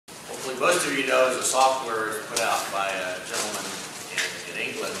most of you know, is a software put out by a gentleman in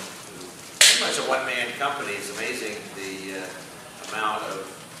England who pretty much a one-man company. It's amazing the amount of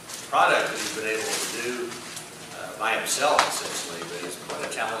product that he's been able to do by himself, essentially. But he's quite a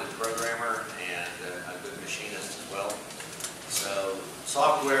talented programmer and a good machinist as well. So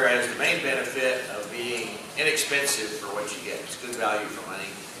software has the main benefit of being inexpensive for what you get. It's good value for money,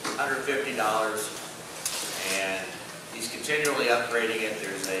 $150, and he's continually upgrading it.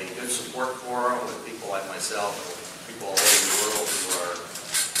 There's a good support forum with people like myself, people all over the world who are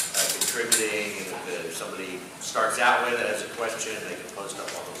contributing. And if somebody starts out with it as a question, they can post up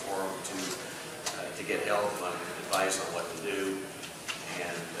on the forum to get help on advice on what to do.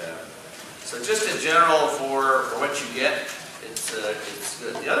 And so just in general, for what you get, it's good.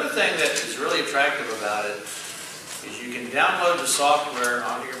 The other thing that is really attractive about it is you can download the software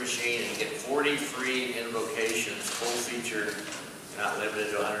onto your machine and get 40 free invocations, full featured, not limited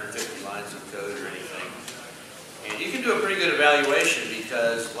to 150 lines of code or anything. And you can do a pretty good evaluation,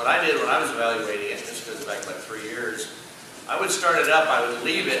 because what I did when I was evaluating it, this goes back like 3 years, I would start it up, I would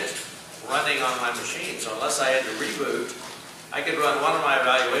leave it running on my machine. So unless I had to reboot, I could run one of my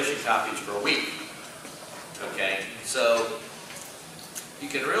evaluation copies for a week. Okay, so you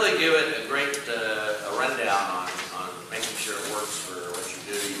can really give it a great a rundown on making sure it works for what you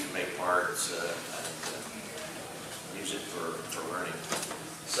do. You can make parts and use it for learning.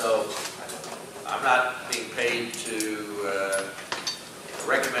 So I'm not being paid to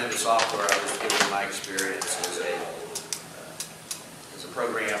recommend the software. I was giving my experience as a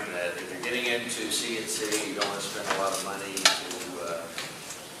program that if you're getting into CNC, you don't want to spend a lot of money to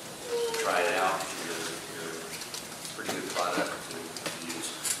try it out. You're pretty good product to use.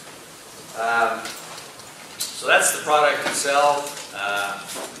 So that's the product itself.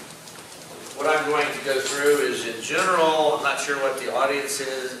 What I'm going to go through is, in general, I'm not sure what the audience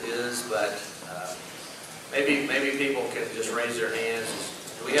is, but maybe people can just raise their hands.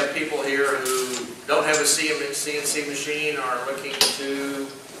 Do we have people here who don't have a CNC machine or are looking to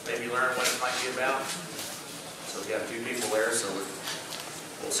maybe learn what it might be about? So we have a few people there, so we'll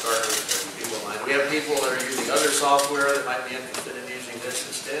start with the people in line. We have people that are using other software that might be interested in using this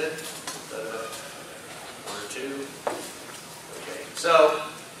instead. One or two. Okay. So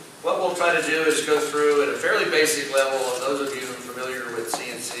what we'll try to do is go through at a fairly basic level. Those of you who are familiar with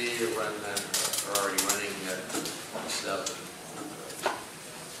CNC or are already running stuff,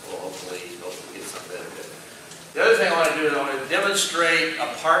 we'll hopefully get some benefit. The other thing I want to do is I want to demonstrate a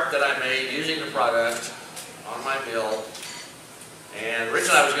part that I made using the product on my mill. And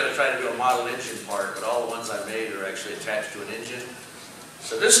originally I was going to try to do a model engine part, but all the ones I made are actually attached to an engine.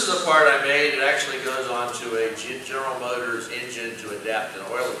 So this is the part I made. It actually goes onto a General Motors engine to adapt an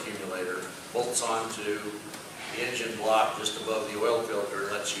oil accumulator. Bolts onto the engine block just above the oil filter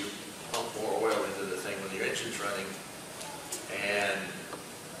and lets you pump more oil into the thing when your engine's running. And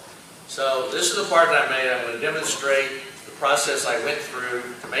so this is the part that I made. I'm going to demonstrate the process I went through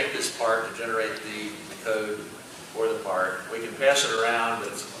to make this part, to generate the code for the part. We can pass it around,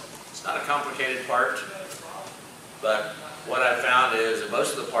 but it's not a complicated part. But what I found is that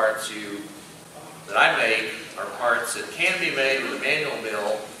most of the parts that I make are parts that can be made with a manual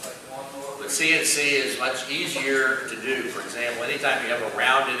mill, but CNC is much easier to do. For example, anytime you have a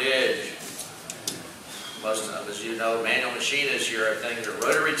rounded edge, most of them, as you know, manual machinists, you're a thing, your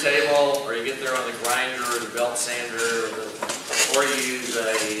rotary table, or you get there on the grinder or the belt sander, or you use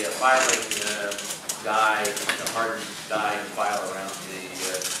a filing die, a hardened die, and file around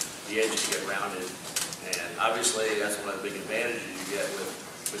the edges to get rounded. And obviously, that's one of the big advantages you get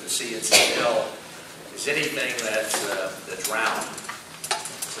with the CNC mill, is anything that's round.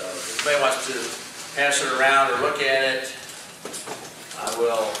 So if anybody wants to pass it around or look at it, I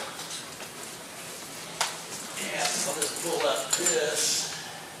will. Yeah, I'll just pull up this.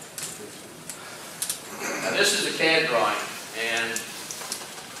 Now this is a CAD drawing, and a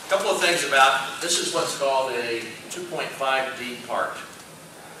couple of things about this is what's called a 2.5D part.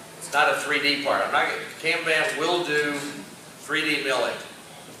 It's not a 3D part. CamBam will do 3D milling.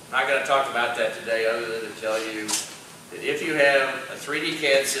 I'm not going to talk about that today, other than to tell you that if you have a 3D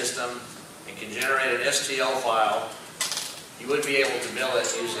CAD system and can generate an STL file, you would be able to mill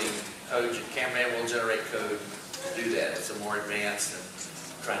it using code. CamBam will generate code to do that. It's a more advanced than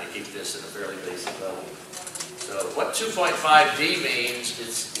trying to keep this at a fairly basic level. So what 2.5D means,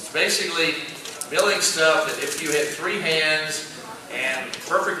 it's basically milling stuff that if you had 3 hands and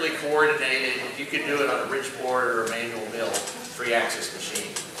perfectly coordinated, you could do it on a Bridgeport or a manual mill, 3-axis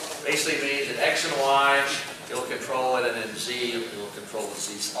machine. Basically means that X and Y, it'll control it, and then Z, it'll control the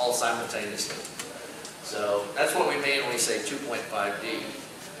Z all simultaneously. So that's what we mean when we say 2.5D.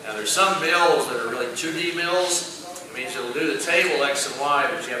 Now there's some mills that are really 2D mills. It means it'll do the table X and Y,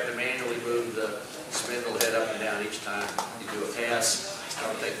 but you have to manually move the spindle head up and down each time you do a pass. I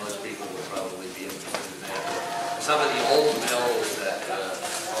don't think most people will probably be interested in that. But some of the old mills that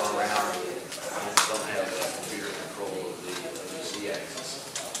are around don't have computer control of the Z-axis.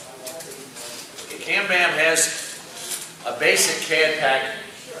 Okay, CamBam has a basic CAD pack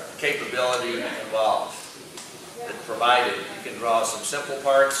capability involved that's provided. You can draw some simple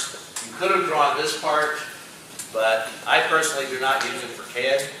parts. You could have drawn this part, but I personally do not use it for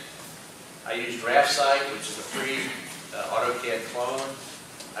CAD. I use DraftSight, which is a free AutoCAD clone.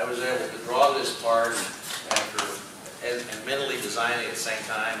 I was able to draw this part and mentally design it at the same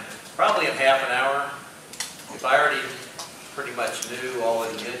time, probably in half an hour. If I already pretty much knew all the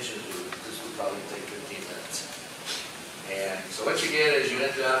dimensions, this would probably take 15 minutes. And so what you get is you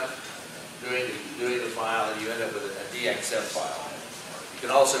end up doing the file, and you end up with a DXF file. You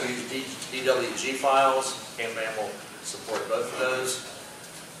can also use DWG files. CamBam will support both of those.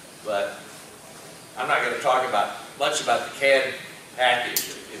 But I'm not going to talk much about the CAD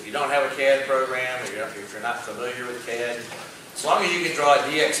package. If you don't have a CAD program, or if you're not familiar with CAD, as long as you can draw a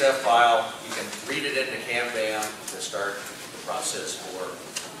DXF file, you can read it into CamBam to start the process for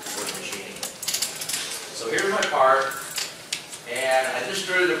machining. So here's my part, and I just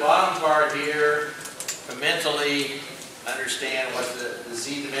drew the bottom part here to mentally understand what the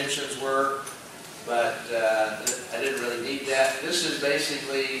Z dimensions were, but I didn't really need that. This is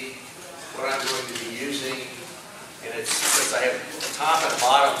basically what I'm going to be using, and it's since I have top and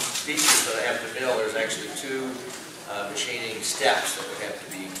bottom features that I have to mill, there's actually two machining steps that would have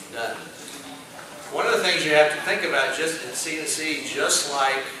to be done. One of the things you have to think about just in CNC, just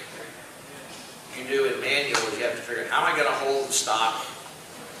like you do in manual, is you have to figure out how am I going to hold the stock?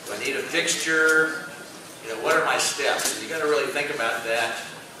 Do I need a fixture? You know, what are my steps? You got to really think about that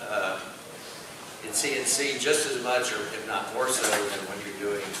in CNC just as much, or if not more so, than when you're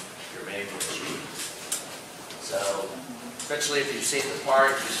doing your manual machining. So, especially if you've seen the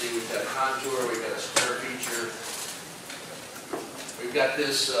part, you see we've got a contour, we've got a square feature. We've got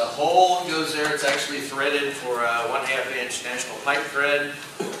this hole that goes there. It's actually threaded for a 1/2 inch national pipe thread.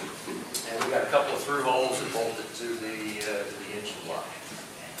 And we've got a couple of through holes that bolt it to the engine block.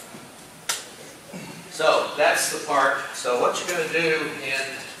 So that's the part. So what you're going to do and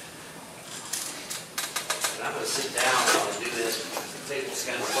I'm going to sit down while I do this because the table's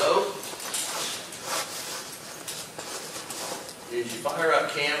kind of low. Is you fire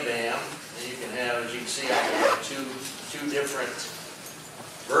up CamBam, and you can have, as you can see, I can have two different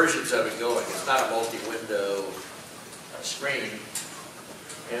versions of it going. It's not a multi-window screen.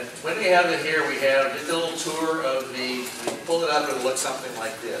 And when we have it here, we have a little tour of the, when you pull it up, it'll look something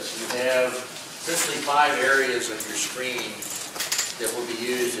like this. You have essentially 5 areas of your screen that will be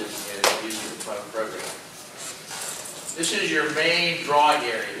used in using the program. This is your main drawing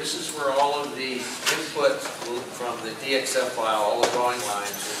area. This is where all of the input from the DXF file, all the drawing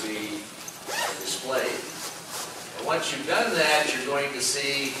lines will be displayed. And once you've done that, you're going to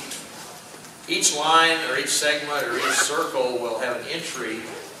see each line or each segment or each circle will have an entry,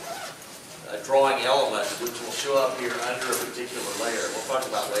 a drawing element, which will show up here under a particular layer. We'll talk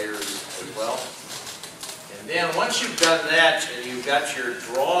about layers as well. And then once you've done that and you've got your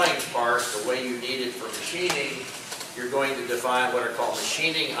drawing part the way you need it for machining, you're going to define what are called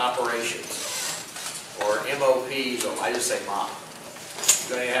machining operations, or MOPs, or I just say MOP.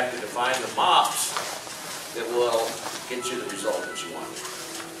 You're going to have to define the MOPs that will get you the result that you want.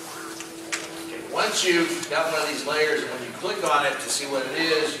 Okay, once you've got one of these layers, and when you click on it to see what it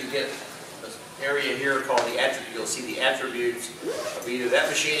is, you get an area here called the attribute. You'll see the attributes of either that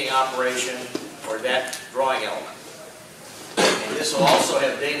machining operation or that drawing element. And this will also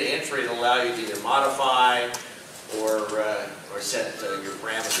have data entry that allow you to either modify or set your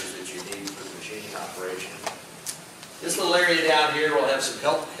parameters that you need for the machining operation. This little area down here will have some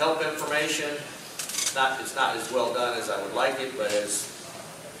help information. It's not as well done as I would like it, but as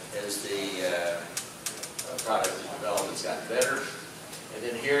the product development's gotten better. And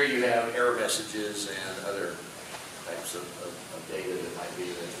then here you have error messages and other types of data that might be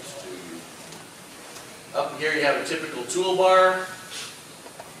of interest to you. Up here you have a typical toolbar.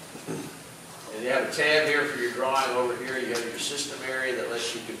 And you have a tab here for your drawing. Over here you have your system area that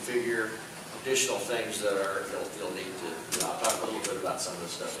lets you configure additional things that you'll need to. I'll talk a little bit about some of the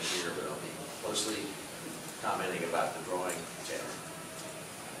stuff in here, but I'll be mostly commenting about the drawing tab.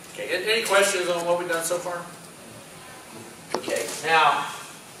 Okay, any questions on what we've done so far? Okay, now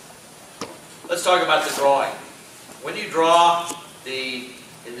let's talk about the drawing. When you draw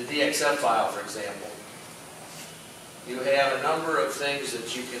in the DXF file, for example, you have a number of things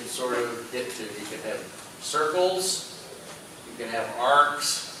that you can sort of get to. You can have circles, you can have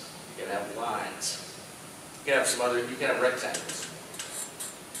arcs, you can have lines. You can have some other, you can have rectangles.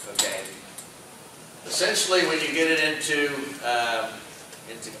 Okay. Essentially, when you get it into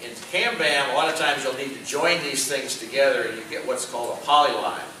CamBam, a lot of times you'll need to join these things together and you get what's called a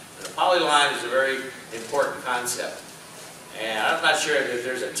polyline. And a polyline is a very important concept. And I'm not sure if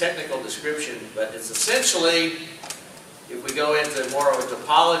there's a technical description, but it's essentially, if we go into more of a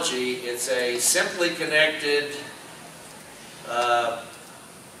topology, it's a simply connected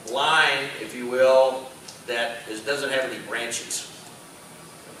line, if you will, that doesn't have any branches.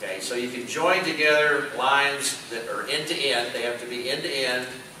 Okay, so you can join together lines that are end-to-end. They have to be end-to-end,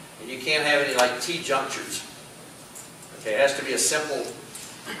 and you can't have any like T-junctures. Okay, it has to be a simple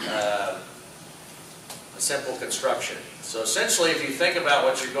construction. So essentially, if you think about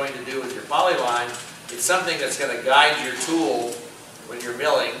what you're going to do with your polyline, it's something that's going to guide your tool when you're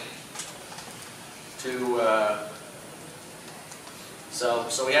milling to.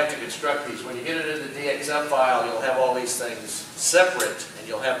 So we have to construct these. When you get it in the DXF file, you'll have all these things separate, and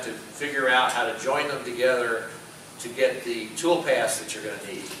you'll have to figure out how to join them together to get the tool paths that you're going to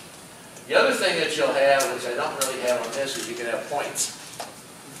need. The other thing that you'll have, which I don't really have on this, is you can have points.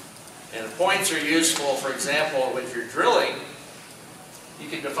 And points are useful, for example, if you're drilling, you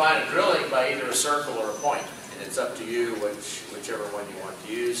can define a drilling by either a circle or a point, and it's up to you whichever one you want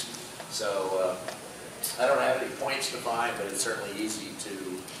to use. So I don't have any points defined, but it's certainly easy to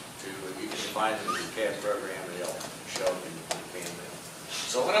you can define them in your CAD program and they'll show up in CamBam.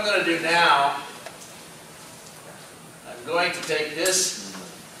 So what I'm going to do now, I'm going to take this.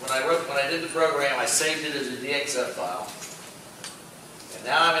 When I did the program, I saved it as a DXF file. And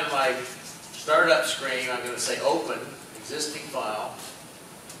now I'm in my startup screen. I'm going to say open existing file.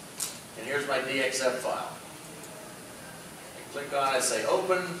 And here's my DXF file. I click on it, say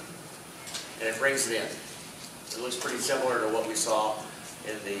open, and it brings it in. It looks pretty similar to what we saw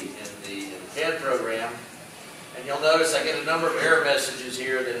in the CAD program. And you'll notice I get a number of error messages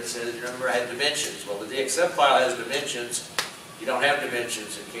here that it says, remember I had dimensions. Well, the DXF file has dimensions. You don't have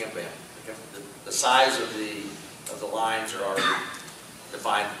dimensions in CamBam. The size of the lines are already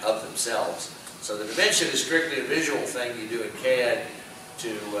defined of themselves. So the dimension is strictly a visual thing you do in CAD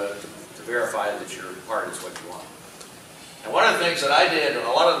to verify that your part is what you want. And one of the things that I did, and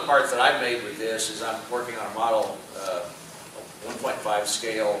a lot of the parts that I've made with this, is I'm working on a model 1.5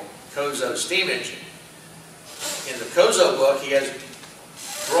 scale Kozo steam engine. In the Kozo book, he has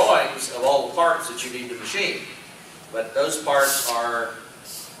drawings of all the parts that you need to machine. But those parts are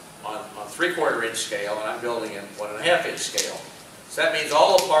on 3/4 inch scale, and I'm building in 1.5 inch scale. So that means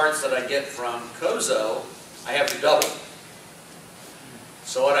all the parts that I get from Kozo, I have to double.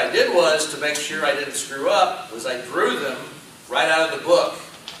 So what I did was, to make sure I didn't screw up, was I drew them right out of the book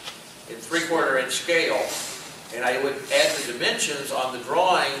in 3/4 inch scale, and I would add the dimensions on the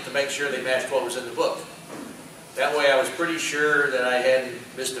drawing to make sure they matched what was in the book. That way I was pretty sure that I hadn't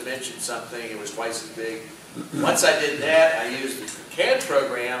misdimensioned something, it was twice as big. Once I did that, I used the CAD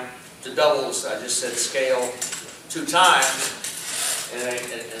program to double, I just said scale 2 times, and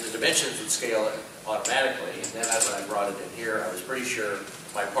the dimensions would scale it automatically. And then when I brought it in here, I was pretty sure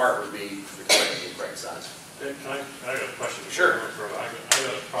my part would be the correct size. I got a question. Sure. I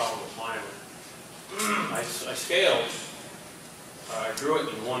got a problem with mine. I scaled, I drew it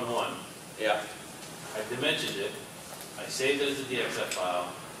in 1:1. Yeah. I dimensioned it, I saved it as a DXF file,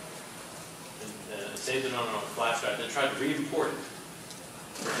 and saved it on a flash drive, then tried to re-import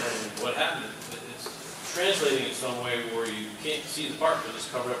it. And what happened is it's translating it some way where you can't see the part because it's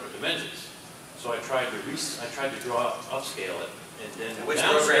covered up with dimensions. So I tried to draw upscale it, and then which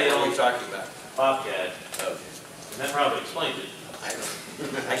program are we talking about? Bobcat. Okay. And that probably explained it.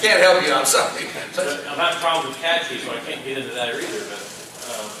 I can't help you, I'm sorry. But I'm having problems with CAD keys, so I can't get into that either. But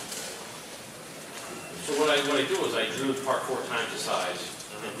so what I do is I drew the part 4 times the size,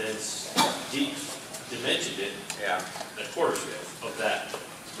 and then dimensioned it at 1/4 scale of that.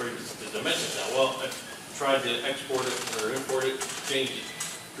 Bring the dimensions down. Well, I tried to export it or import it, change it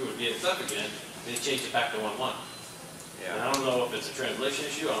to a DXF again, and it changed it back to 1:1. Yeah. And I don't know if it's a translation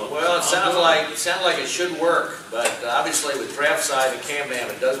issue. I don't know. Well, it sounds like it should work, but obviously with draft side and CamBam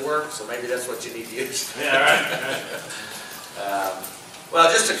it does work, so maybe that's what you need to use. Yeah, right. Well,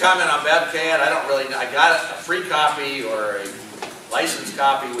 just to comment on Bobcat, I don't really know. I got a free copy or a licensed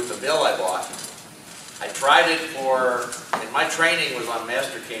copy with the bill I bought. I tried it and my training was on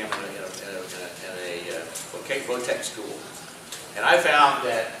MasterCam in a Votech school. And I found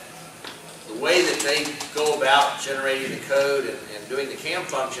that the way that they go about generating the code and doing the CAM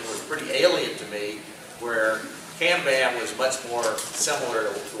function was pretty alien to me, where CamBam was much more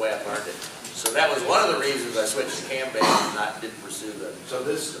similar to the way I learned it. So that was one of the reasons I switched to CamBam and didn't pursue the. So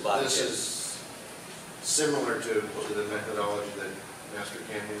this kit. is similar to the methodology that Master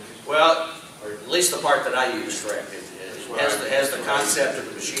CAM uses? Well, or at least the part that I use, correct. It has the concept of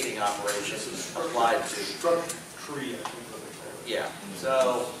the machining operation applied to. Tree, I think. Yeah.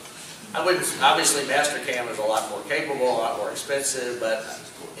 So I wouldn't. Obviously, Master CAM is a lot more capable, a lot more expensive, but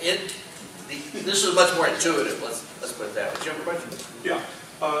this is much more intuitive. Let's put it that way. Do you have a question? Yeah.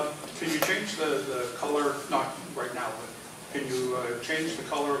 Can you change the color? Not right now, but can you change the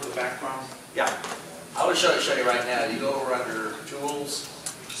color of the background? Yeah. I will show you right now. You go over under Tools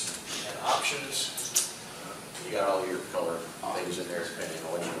and Options. You got all your color things in there depending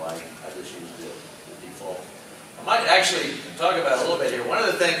on what you like. I just use the default. I might actually talk about it a little bit here. One of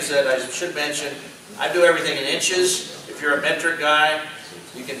the things that I should mention, I do everything in inches. If you're a metric guy,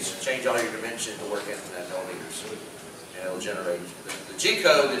 you can change all your dimensions to work in millimeters, and it'll generate. The G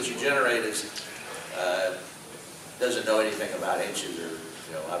code that you generate doesn't know anything about inches, or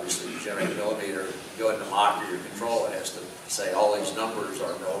obviously you generate a millimeter, go into Mach or your control, it has to say all these numbers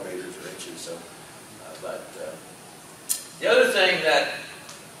are millimeters or inches. So, the other thing that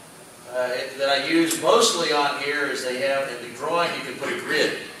I use mostly on here is they have in the drawing you can put a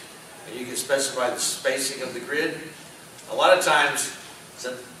grid, and you can specify the spacing of the grid. A lot of times,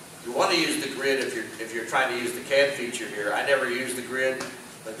 you want to use the grid if you're trying to use the CAD feature here. I never use the grid,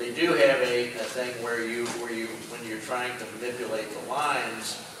 but they do have a thing where when you're trying to manipulate the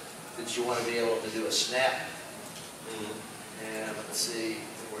lines, that you want to be able to do a snap. And let's see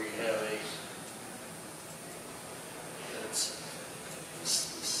where you have this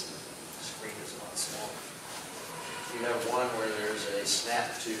screen is a lot smaller. You have one where there's a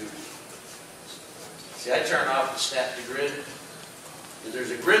snap to. See, I turn off the snap to grid.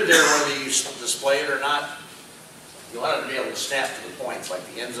 There's a grid there whether you display it or not. You want it to be able to snap to the points, like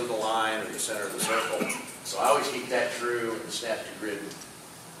the ends of the line or the center of the circle. So I always keep that true, and the snap to grid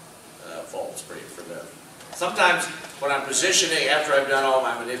faults for them. Sometimes when I'm positioning, after I've done all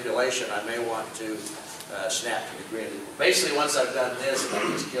my manipulation, I may want to snap to the grid. Basically, once I've done this, and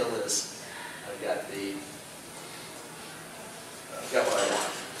I just kill this, I've got what I want.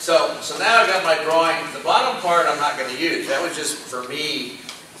 So now I've got my drawing. The bottom part I'm not going to use. That was just for me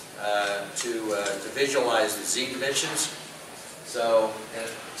to visualize the Z dimensions. So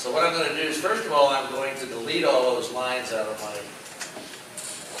what I'm going to do is, first of all, I'm going to delete all those lines out of my.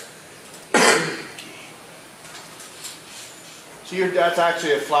 So that's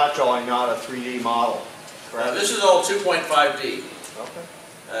actually a flat drawing, not a 3D model, correct? This is all 2.5D. Okay.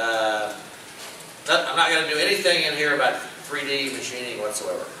 I'm not going to do anything in here about 3D machining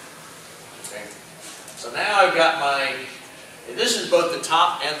whatsoever. Okay. So now I've got this is both the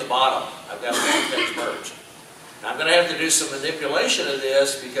top and the bottom. I've got both things merged. Now I'm going to have to do some manipulation of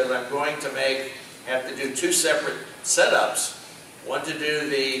this because I'm going to have to do two separate setups. One to do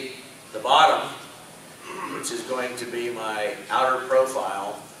the bottom, which is going to be my outer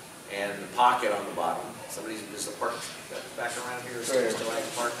profile and the pocket on the bottom. Is the part back around here? Still like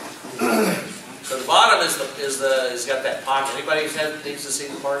the part. So the bottom is got that pocket. Anybody who needs to see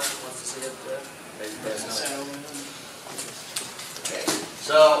the part wants to see it? Maybe pass it on. Okay.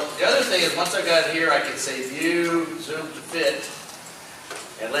 So the other thing is, once I got it here, I can say View, Zoom to Fit,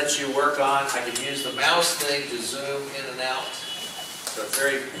 and let you work on. I can use the mouse thing to zoom in and out. So it's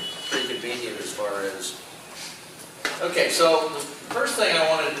pretty convenient as far as. Okay. So the first thing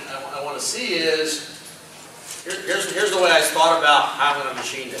I want to see is. Here's the way I thought about how I'm going to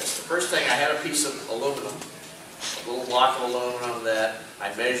machine this. The first thing, I had a piece of aluminum, a little block of aluminum that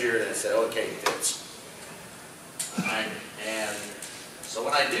I measured and I said, okay, it fits. And so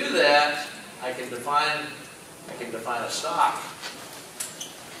when I do that, I can define a stock.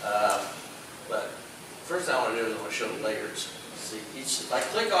 But first thing I want to do is I want to show the layers. See, if I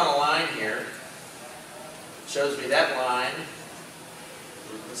click on a line here, it shows me that line.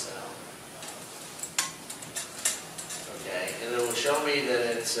 Move this out. Okay, and it will show me that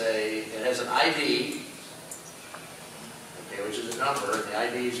it has an ID, okay, which is a number, and the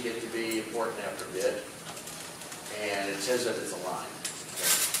IDs get to be important after a bit, and it says that it's a line. Okay.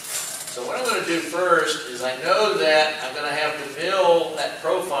 So what I'm going to do first is I know that I'm going to have to mill that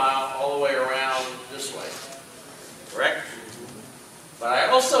profile all the way around this way, correct? But I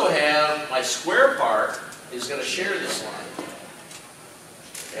also have my square part is going to share this line.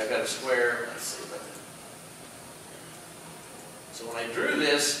 Okay, I've got a square, let's see. So when I drew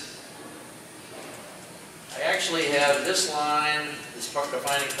this, I actually have this line, this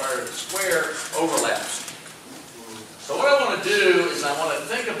defining part of the square, overlaps. So So what I want to do is I want to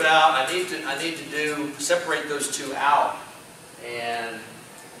think about, I need to separate those two out. And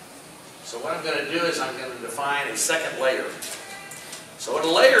so what I'm going to do is I'm going to define a second layer. So what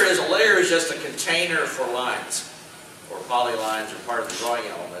a layer is just a container for lines, or polylines, or part of the drawing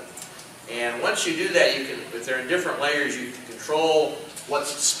element. And once you do that, you can, if they're in different layers, you can control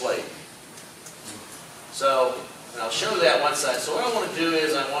what's displayed. So, and I'll show that one side. So what I want to do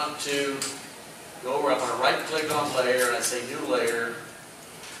is I want to go over, I'm going to right click on layer, and I say new layer,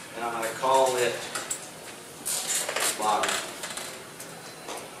 and I'm going to call it bottom.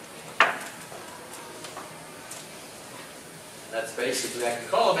 That's basically, I can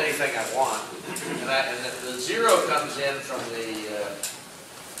call them anything I want, and the 0 comes in from the,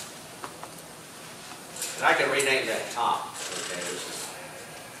 and I can rename that top. Okay,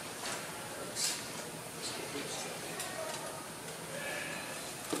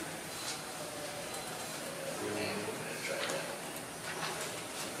 rename, try that.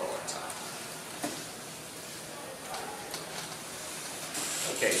 Call it top.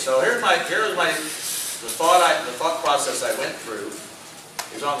 Okay, so here's the thought process I went through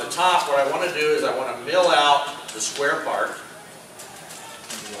is on the top. What I want to do is I want to mill out the square part,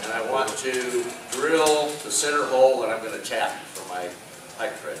 and I want to drill the center hole that I'm going to tap for my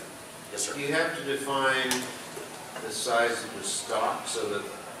pipe thread. Yes, sir. Do you have to define the size of the stock so that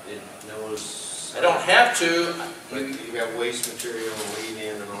it knows? I don't have to. You got waste material, lead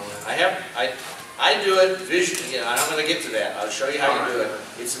in, and all that. I do it visually, and I'm going to get to that. I'll show you how you do it.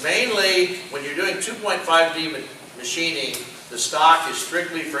 It's mainly, when you're doing 2.5D machining, the stock is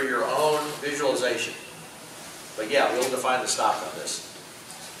strictly for your own visualization. But yeah, we'll define the stock on this.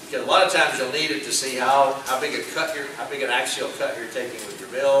 Because a lot of times you'll need it to see how big an axial cut you're taking with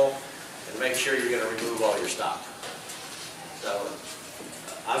your mill, and make sure you're going to remove all your stock. So,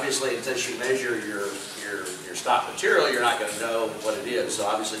 obviously, until you measure your stock material, you're not going to know what it is. So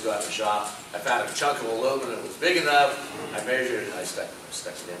obviously go out in the shop. I found a chunk of aluminum that was big enough. I measured it and I stuck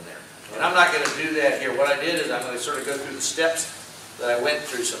it in there. And I'm not going to do that here. What I did is I'm going to sort of go through the steps that I went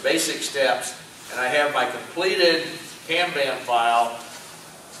through, some basic steps, and I have my completed CamBam file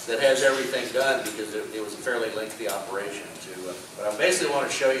that has everything done because it was a fairly lengthy operation. But I basically want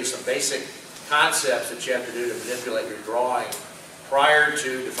to show you some basic concepts that you have to do to manipulate your drawing prior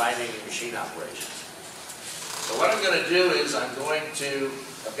to defining your machine operations. So what I'm going to do is I've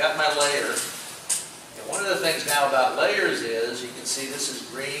got my layer, and one of the things now about layers is, you can see this is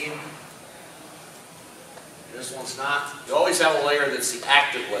green, this one's not. You always have a layer that's the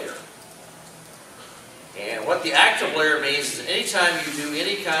active layer. And what the active layer means is anytime you do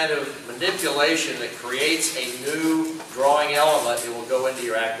any kind of manipulation that creates a new drawing element, it will go into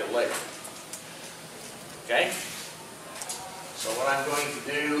your active layer. Okay? So what I'm going to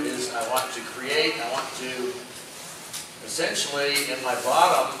do is I want to essentially, in my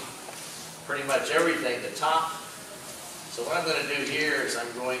bottom, pretty much everything, the top. So what I'm going to do here is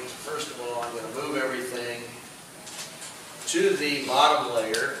I'm going to, first of all, I'm going to move everything to the bottom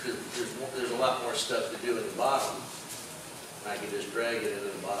layer, because there's a lot more stuff to do at the bottom. And I can just drag it into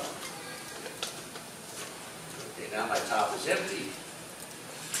the bottom. Okay, now my top is empty.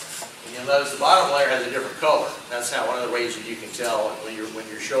 And you'll notice the bottom layer has a different color. That's how, one of the ways that you can tell when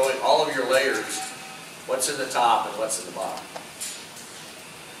you're showing all of your layers, what's in the top and what's in the bottom.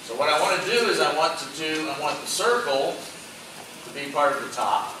 So what I want to do is I want the circle to be part of the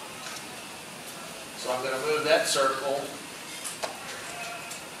top. So I'm going to move that circle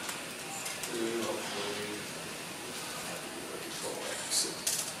to,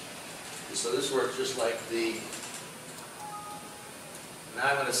 so this works just like the, now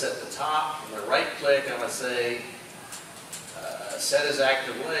I'm going to set the top, I'm going to right click, I'm going to say set as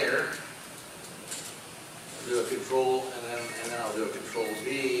active layer. I'll do a control, and then I'll do a control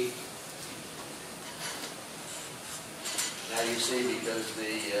V. Now you see, because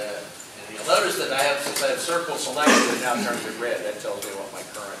and you'll notice that since I have circle selected, it now turns to red. That tells me what my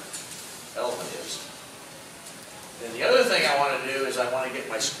current element is. And the other thing I want to do is I want to get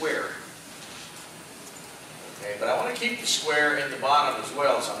my square. Okay, but I want to keep the square in the bottom as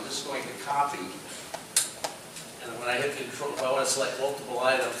well, so I'm just going to copy. And when I hit control, if I want to select multiple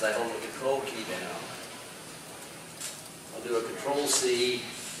items, I hold the control key down. I'll do a control C,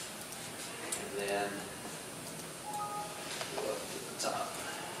 and then go up to the top.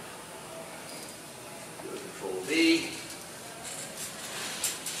 Do a control V.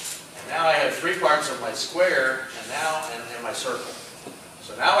 And now I have three parts of my square, and my circle.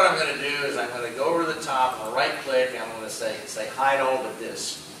 So now what I'm going to do is I'm going to go over to the top, I'm going to right click, and I'm going to say hide all but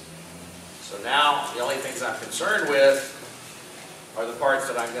this. So now the only things I'm concerned with are the parts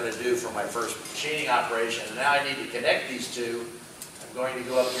that I'm going to do for my first machining operation. And now I need to connect these two. I'm going to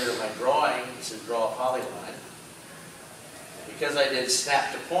go up here to my drawing. It says draw a polyline. Because I did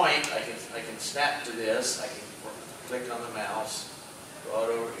snap to point, I can snap to this. I can click on the mouse, draw it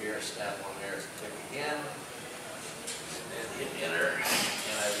over here, snap on there, click again, and then hit enter.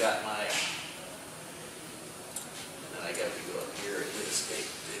 And I've got my. And then I got to go up here and hit escape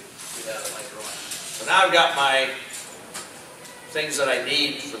to get out of my drawing. So now I've got my things that I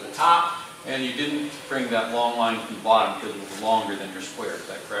need for the top. And you didn't bring that long line from the bottom because it was longer than your square, is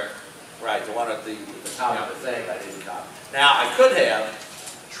that correct? Right, the one at the top of the thing I didn't copy. Now, I could have,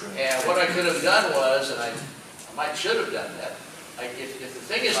 and what I could have done was, and I should have done that, if the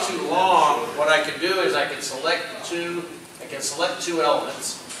thing is too long, what I can do is I can select two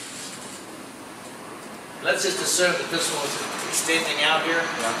elements. Let's just assume that this one was extending out here.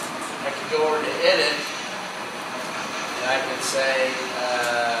 I can go over to edit, and I can say,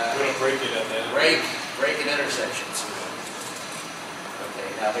 We're going to break it at the end. break at intersections. Okay,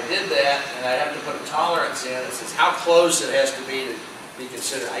 now if I did that, and I have to put a tolerance in, it says how close it has to be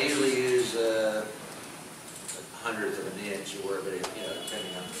considered. I usually use a hundredth of an inch or whatever,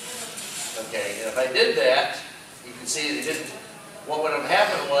 depending on. Okay, and if I did that, you can see that it didn't. What would have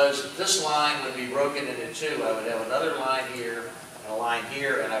happened was this line would be broken into two. I would have another line here and a line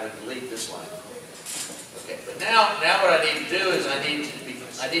here, and I would delete this line. Okay, but now what I need to do is I need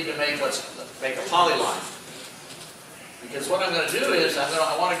to make a polyline. Because what I'm going to do is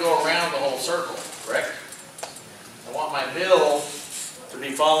I want to go around the whole circle, correct? I want my mill to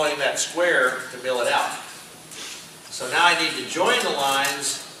be following that square to mill it out. So now I need to join the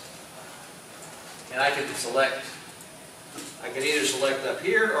lines, and I can either select up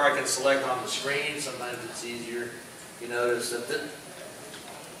here or I can select on the screen. Sometimes it's easier. You notice that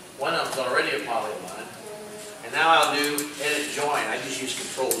one of them's already a polyline. And now I'll do edit join. I just use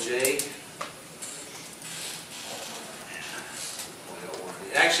Control J.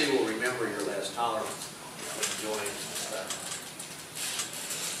 It actually will remember your last tolerance when joins and stuff.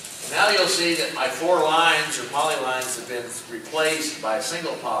 And now you'll see that my 4 lines or polylines have been replaced by a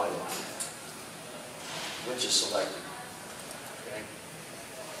single polyline, which is selected. Okay.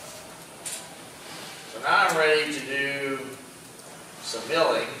 So now I'm ready to do some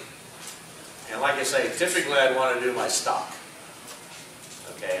milling. And like I say, typically I'd want to do my stock.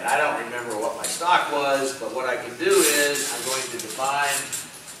 Okay, and I don't remember what my stock was, but what I can do is I'm going to define,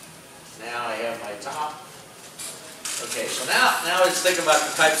 now I have my top. Okay, so now let's think about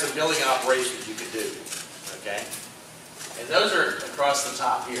the types of milling operations you can do. Okay, and those are across the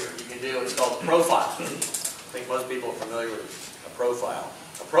top here. You can do what's called a profile. I think most people are familiar with a profile.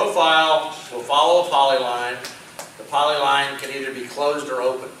 A profile will follow a polyline. The polyline can either be closed or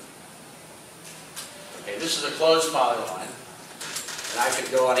open. Okay, this is a closed polyline, and I can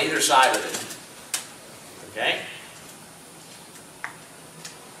go on either side of it. Okay?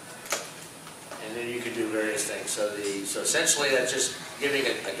 And then you can do various things. So essentially that's just giving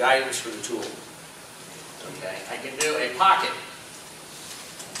a guidance for the tool. Okay, I can do a pocket.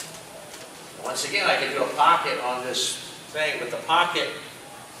 Once again, I can do a pocket on this thing, but the pocket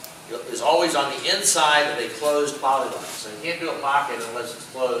is always on the inside of a closed polyline. So you can't do a pocket unless it's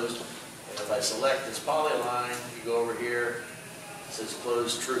closed. And if I select this polyline, you go over here, it says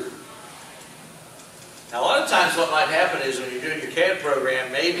close true. Now a lot of times what might happen is when you're doing your CAD program,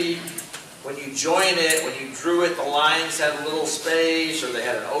 maybe when you join it, when you drew it, the lines had a little space or they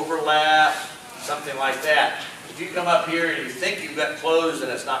had an overlap, something like that. If you come up here and you think you've got closed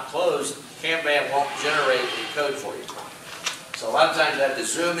and it's not closed, CamBam won't generate a code for you. So a lot of times you have to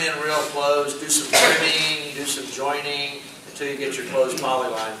zoom in real close, do some trimming, do some joining, until you get your closed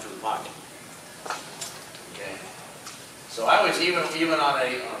polyline for the pocket. Okay. So I always, even on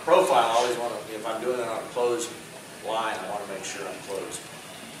a profile, I always want to, if I'm doing it on a closed line, I want to make sure I'm closed.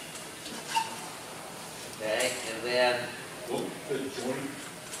 Okay, and then The joint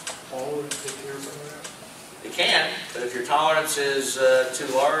tolerance take care of some of that? it can, but if your tolerance is too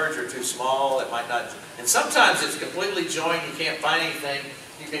large or too small, it might not. And sometimes it's completely joined, you can't find anything,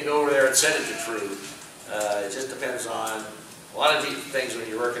 you can go over there and set it to true. It just depends on a lot of these things when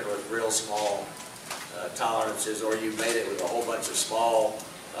you're working with real small tolerances, or you made it with a whole bunch of small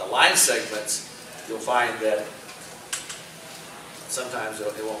line segments, you'll find that sometimes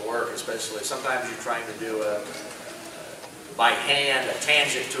it won't work, especially sometimes you're trying to do by hand a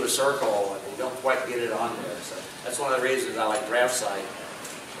tangent to a circle and you don't quite get it on there. So that's one of the reasons I like draft site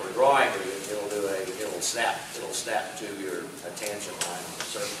or drawing. It'll snap to your tangent line on the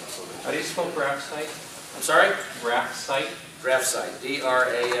surface. So How do you spell graph site? I'm sorry? Graph site? Draft site,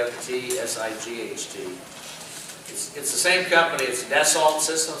 DRAFTSIGHT. It's the same company, it's Dassault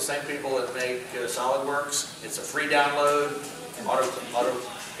Systems, same people that make SolidWorks. It's a free download,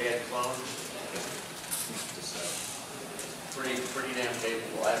 AutoCAD clone. Pretty damn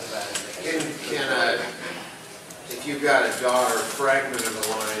capable. I haven't had it. If you've got a dot or fragment of a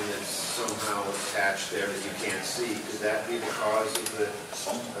line that's somehow attached there that you can't see, could that be the cause of the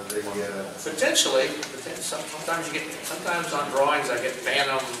Potentially, sometimes on drawings I get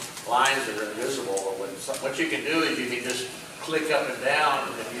phantom lines that are invisible. What you can do is you can just click up and down,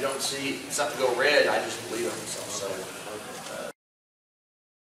 and if you don't see something go red, I just delete them. So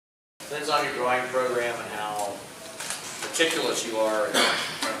depends on your drawing program and how meticulous you are in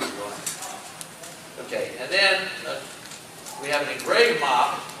terms of drawing. Okay, and then we have an engraved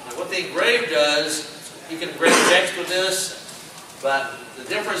mop. And what the engraved does, you can engrave text with this, but the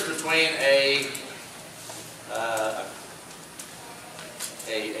difference between a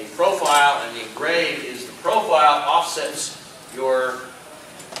profile and the engraved is the profile offsets your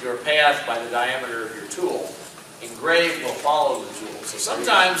path by the diameter of your tool. Engraved will follow the tool. So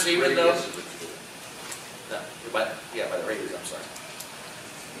sometimes, even though by the radius, I'm sorry.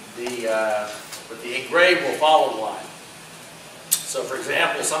 But the engraved will follow the line. So for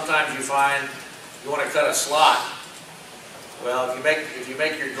example, sometimes you find you want to cut a slot. Well, if you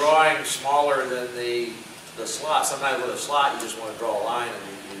make your drawing smaller than the slot, sometimes with a slot you just want to draw a line and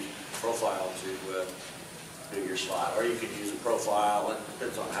you use profile to do your slot. Or you can use a profile, and it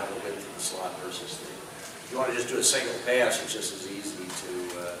depends on how the width of the slot versus the. If you want to just do a single pass, it's just as easy to,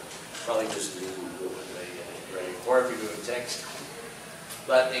 probably just as easy to do it with a engraved. Or if you're doing text.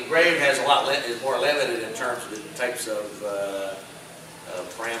 But the engraved has is more limited in terms of the types of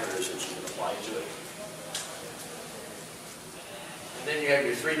parameters that you can apply to it. And then you have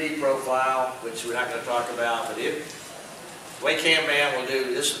your 3D profile, which we're not going to talk about, but the way CamBam will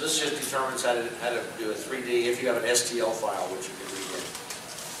do, this just determines how to do a 3D if you have an STL file, which you can read in.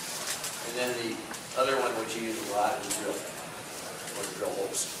 And then the other one which you use a lot is drill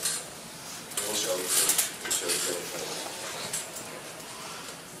holes. We'll show drill holes.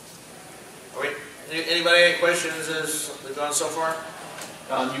 All right. Anybody any questions as we've gone so far?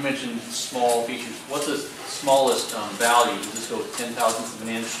 You mentioned small features. What's the smallest value? Does this go 10,000ths of an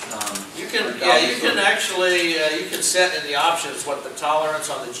inch? You can actually you can set in the options what the tolerance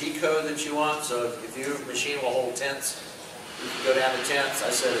on the G code that you want. So if your machine will hold tenths, you can go down to tenths.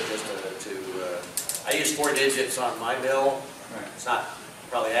 I set it just to I use 4 digits on my mill. Right. It's not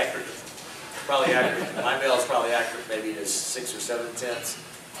probably accurate. My mill is probably accurate maybe to 6 or 7 tenths.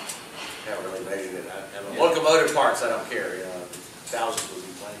 I haven't really measured it. And locomotive parts, I don't care. Thousands would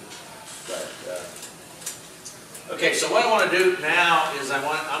be plenty. But okay, so what I want to do now is I'm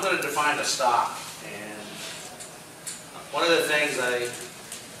going to define a stock. And one of the things I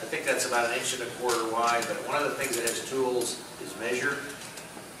think that's about 1 1/4 inches wide. But one of the things that has tools is measure.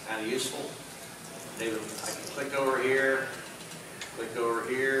 Kind of useful. Maybe I can click over here,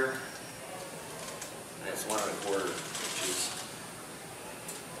 and it's 1 1/4 inches.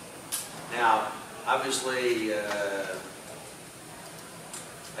 Now, obviously,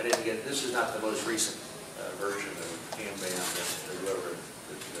 I didn't get, this is not the most recent version of CamBam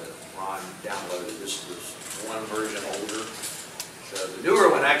that Ron downloaded. This was one version older. So the newer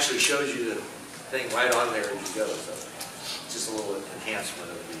one actually shows you the thing right on there as you go. So it's just a little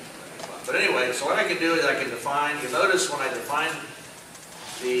enhancement of the fun. But anyway, so what I can do is I can define, you'll notice when I define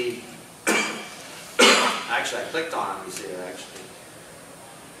the, actually I clicked on it, you see there actually.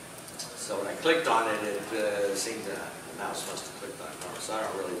 So when I clicked on it, it seemed that the mouse must have clicked on it. So I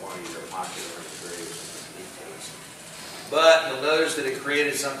don't really want to use a pocket or a grave or something details. But you'll notice that it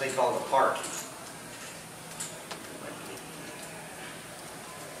created something called a part.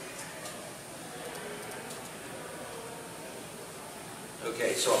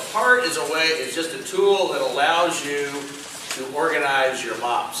 Okay, so a part is it's just a tool that allows you to organize your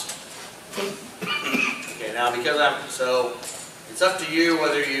mops. Okay, now so it's up to you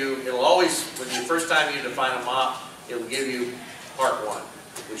whether it'll always, when the first time you define a mop, it'll give you part 1,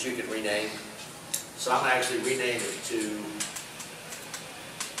 which you can rename. So I'm going to actually rename it to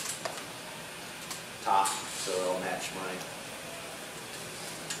top, so it'll match mine.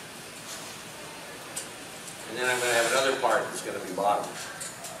 And then I'm going to have another part that's going to be bottom.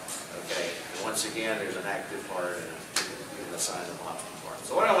 Okay, and once again, there's an active part, and you can assign the mop part.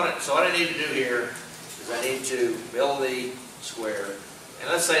 So what I need to do here is I need to build the square, and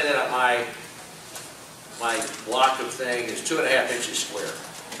let's say that my block of thing is 2.5 inches square.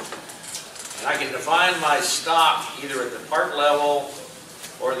 And I can define my stock either at the part level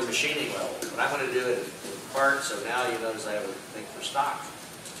or the machining level. But I'm going to do it at part, so now you notice I have a thing for stock.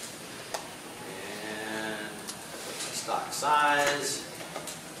 And stock size.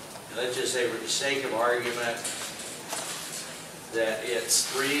 And let's just say for the sake of argument that it's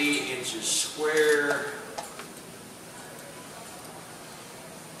 3 inches square.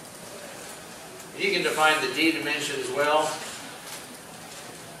 You can define the D dimension as well.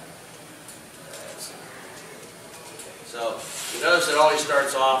 So you notice it always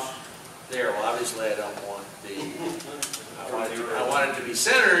starts off there. Well, obviously I don't want the, I want it to be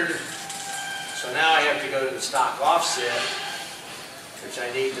centered. So now I have to go to the stock offset, which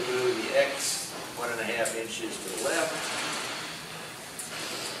I need to move the X 1.5 inches to the left.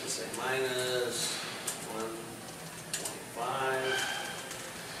 Let's say minus 1.5.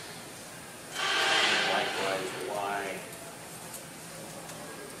 And likewise Y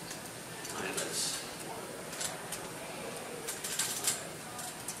minus 1.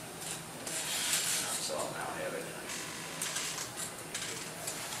 So I'll now have it.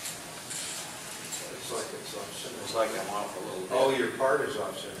 It's like it's off-center. Looks like I'm off a little bit. Oh, your part is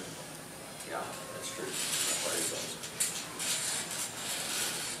off-center. Yeah, that's true. That part is awesome.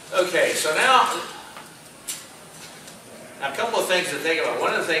 Okay, so now a couple of things to think about.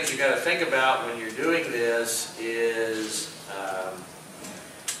 One of the things you got to think about when you're doing this is how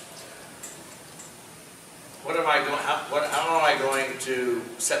am I going to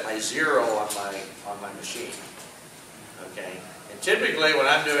set my zero on my machine? Okay, and typically when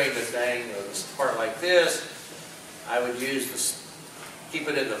I'm doing the thing, or this part like this, I would use this. Keep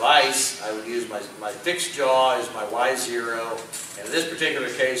it in the vise. I would use my fixed jaw as my Y0, and in this particular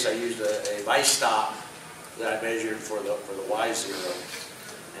case, I used a vise stop that I measured for the Y0,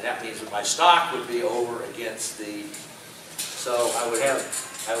 and that means that my stock would be over against the. So I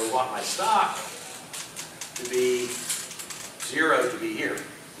would want my stock to be 0 to be here.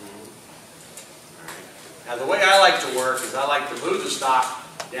 All right. Now the way I like to work is I like to move the stock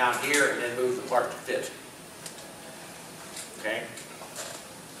down here and then move the part to fit. Okay.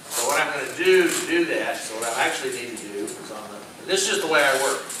 So what I'm going to do that, so what I actually need to do is this is just the way I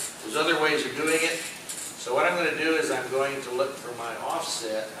work. There's other ways of doing it. So what I'm going to do is I'm going to look for my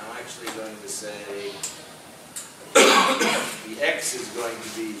offset. I'm actually going to say the X is going to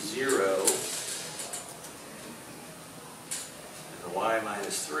be 0 and the Y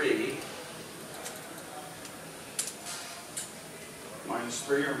minus 3. Minus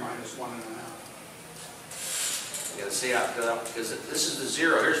 3 or minus 1.5? You gotta see how, because this is the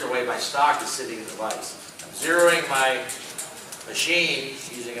 0. Here's the way my stock is sitting in the vise. I'm zeroing my machine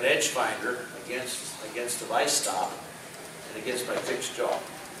using an edge finder against the vise stop and against my fixed jaw.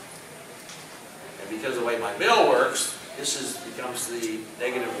 And because of the way my mill works, this becomes the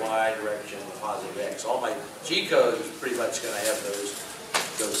negative Y direction, the positive X. All my G code is pretty much going to have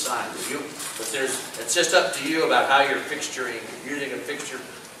those signs. But it's just up to you about how you're fixturing. If you're using a fixture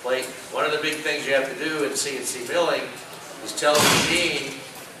plate, one of the big things you have to do in CNC milling is tell the machine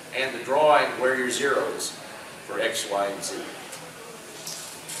and the drawing where your 0 is for X, Y, and Z.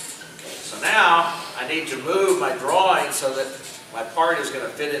 Okay, so now I need to move my drawing so that my part is going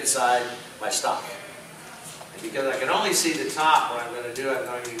to fit inside my stock. And because I can only see the top, what I'm going to do, I'm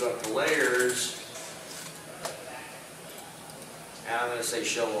going to go up to layers, and I'm going to say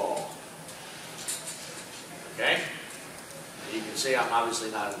show all. Okay? And you can see I'm obviously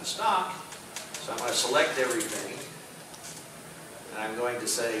not in the stock, so I'm going to select everything, and I'm going to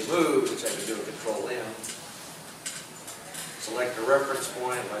say move, which I can do a Control M. Select the reference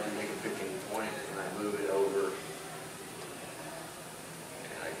point, if I can make a picking point, and I move it over,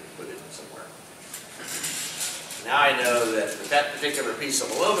 and I can put it somewhere. Now I know that with that particular piece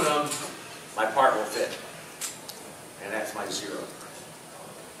of aluminum, my part will fit, and that's my 0.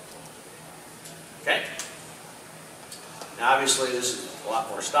 Okay? Now obviously this is a lot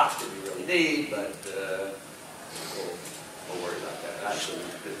more stock than you really need, but we'll worry about that. Actually,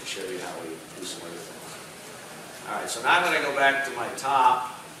 it's good to show you how we do some other things. All right, so now I'm going to go back to my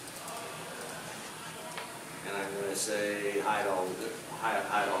top, and I'm going to say hide all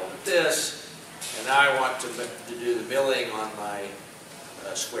of this, and now I want to do the milling on my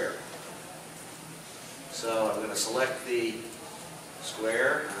square. So I'm going to select the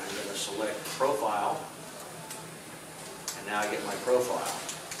square, and I'm going to select profile, and now I get my profile.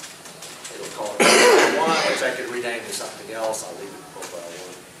 It'll call it profile 1, which I could rename to something else. I'll leave it profile 1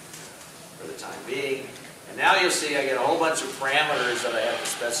 for the time being. And now you'll see I get a whole bunch of parameters that I have to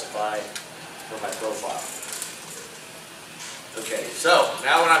specify for my profile. Okay, so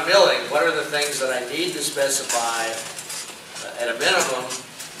now when I'm milling, what are the things that I need to specify at a minimum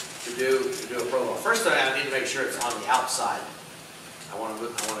to do a profile? First thing, I need to make sure it's on the outside. I want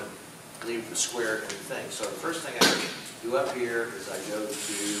to leave the square in the thing. So the first thing I do up here is I go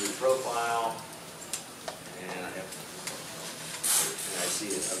to profile, and I have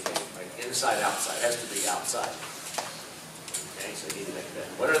inside, outside, it has to be outside. Okay, so you need to make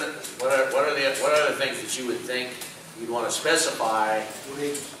that. What are the things that you would think you'd want to specify? We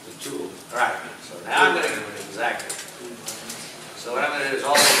need the tool. All right, so now I'm going to, exactly. So what I'm going to do is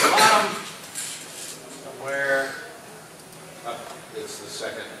all the way to the bottom, somewhere, It's the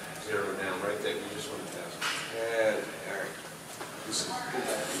second zero down, right there, you just went past.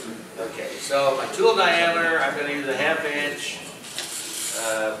 okay, so my tool diameter, I'm going to use a 1/2 inch.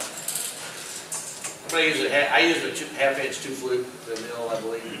 I'm going to use I use a 1/2 inch 2-flute mill, I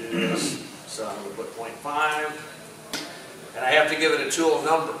believe, to do this. So I'm going to put 0.5, and I have to give it a tool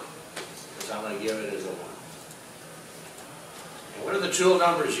number, because I'm going to give it as a 1. And what are the tool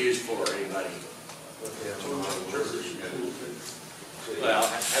numbers used for, anybody? Well,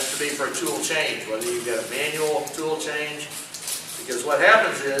 it has to be for a tool change, whether you've got a manual tool change, because what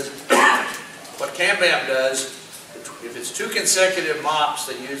happens is, what CamBam does, if it's 2 consecutive mops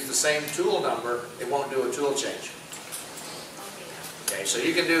that use the same tool number, it won't do a tool change. Okay, so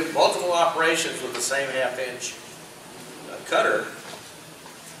you can do multiple operations with the same 1/2 inch cutter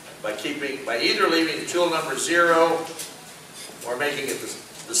by either leaving the tool number 0 or making it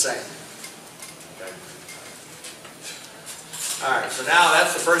the same. Okay. All right, so now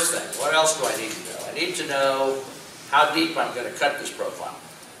that's the first thing. What else do I need to know? I need to know how deep I'm going to cut this profile.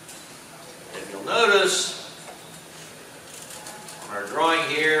 And you'll notice on our drawing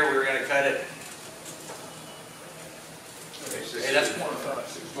here, we're going to cut it. Hey, that's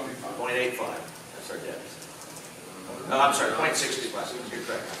 0.85. That's our depth. No, I'm sorry, 0.65. You're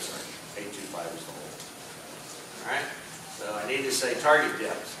correct. I'm sorry. 825 is the whole. All right. So I need to say target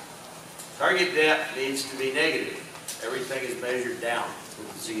depth. Target depth needs to be negative. Everything is measured down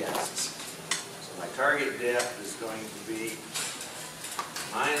with the z-axis. So my target depth is going to be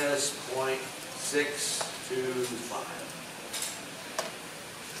minus 0.625.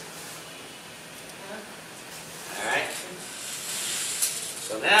 All right.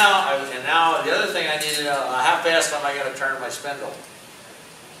 So now, now the other thing I need to know, how fast am I going to turn my spindle?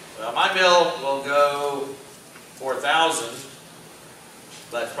 Well, my mill will go 4,000,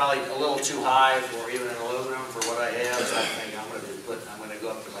 but it's probably a little too high for even an aluminum for what I have. So I think I'm going to go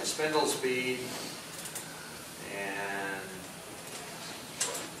up to my spindle speed, and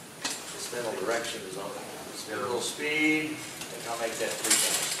the spindle direction is on the spindle speed. I think I'll make that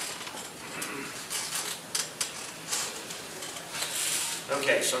 3,000.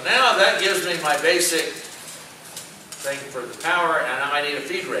 Okay, so now that gives me my basic thing for the power, and now I need a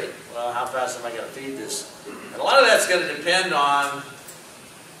feed rate. Well, how fast am I going to feed this? And a lot of that's going to depend on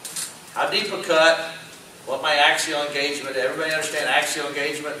how deep a cut, what my axial engagement. Everybody understand axial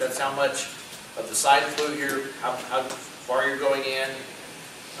engagement? That's how much of the side flute how far you're going in.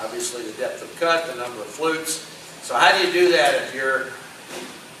 Obviously, the depth of cut, the number of flutes. So how do you do that if you're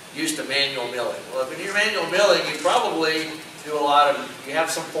used to manual milling? Well, if you're manual milling, you probably do you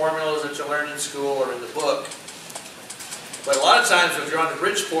have some formulas that you learn in school or in the book. But a lot of times if you're on the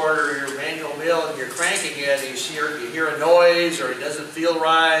Bridgeport or your manual mill and you're cranking it, you hear a noise or it doesn't feel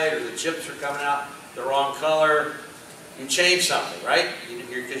right or the chips are coming out the wrong color, you change something, right?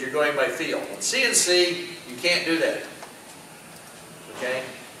 Because you're going by feel. On CNC, you can't do that. Okay?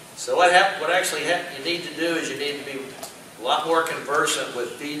 So what actually you need to do is you need to be a lot more conversant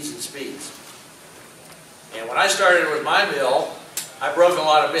with feeds and speeds. And when I started with my mill, I broke a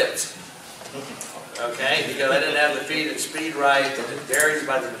lot of bits. Okay, because I didn't have the feed and speed right, and it varies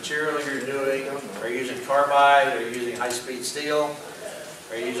by the material you're doing. Are you using carbide? Are you using high-speed steel?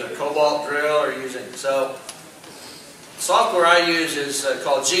 Are you using a cobalt drill? Are you using the software I use is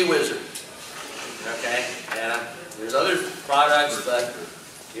called G-Wizard. Okay, and there's other products, but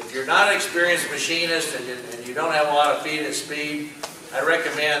if you're not an experienced machinist and you don't have a lot of feed and speed, I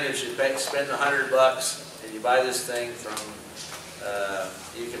recommend that you spend $100 and you buy this thing from.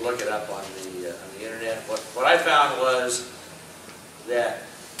 You can look it up on the internet. What I found was that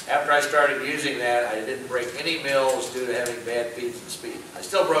after I started using that, I didn't break any mills due to having bad feeds and speed. I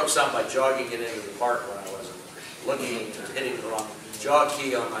still broke some by jogging it into the part when I wasn't looking or hitting the wrong jog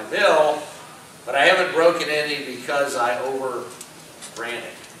key on my mill, but I haven't broken any because I overran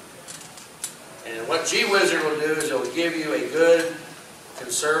it. And what G-Wizard will do is it will give you a good,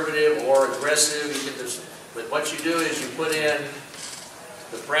 conservative, or aggressive. But what you do is you put in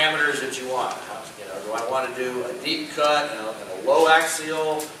the parameters that you want. Do I want to do a deep cut and a low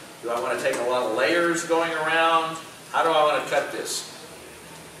axial? Do I want to take a lot of layers going around? How do I want to cut this?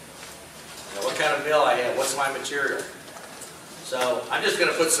 What kind of mill I have? What's my material? So I'm just going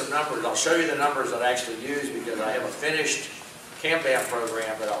to put some numbers. I'll show you the numbers that I actually use because I have a finished CamBam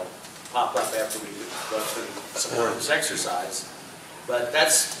program that I'll pop up after we go through some more of this exercise. But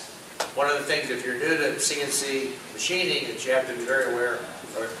that's one of the things, if you're new to CNC machining, that you have to be very aware,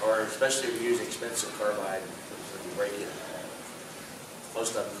 or especially if you're using expensive carbide, when you break it,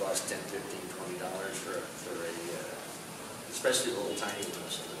 most of them cost $10, $15, $20 for a especially the little tiny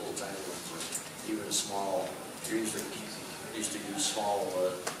ones. The little tiny ones, or even a small, you're usually used to use small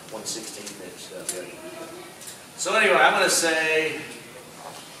 1/16 inch stuff. Yeah. So anyway, I'm going to say,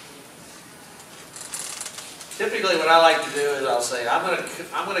 typically what I like to do is I'll say, I'm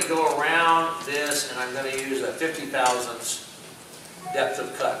going to go around this and I'm going to use a 50 thousandths depth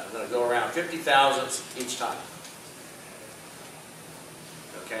of cut. I'm going to go around 50 thousandths each time.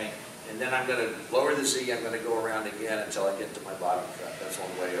 Okay? And then I'm going to lower the Z, I'm going to go around again until I get to my bottom cut. That's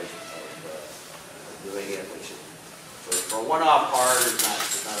one way of doing it, which for a one-off part is not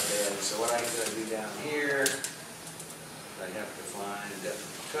bad. So what I'm going to do down here, I have to find depth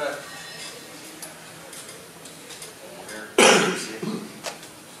of cut.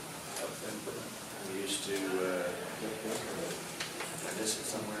 I'm used to, I miss it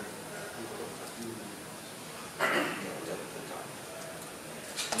somewhere.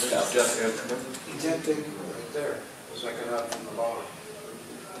 Tenth increment right there, second up from the bottom.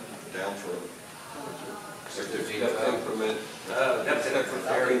 Down for Depth increment. Depth increment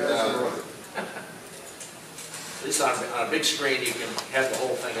there. At least on a big screen, you can have the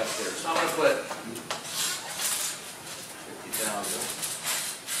whole thing up there. So I'm going to put 50,000.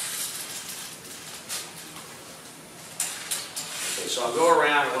 Okay, so I'll go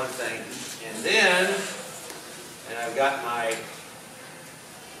around one thing, and then, I've got my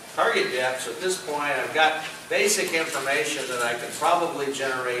target depth. So at this point, I've got basic information that I can probably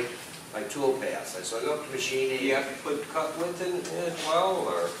generate by tool paths. So I go up to machining. Do you have to put cut width in as well,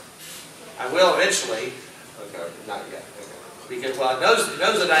 or? I will eventually. Okay, not yet. Okay. Because, well, it knows the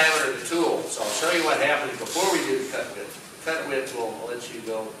diameter of the tool, so I'll show you what happens before we do the cut width. The cut width will let you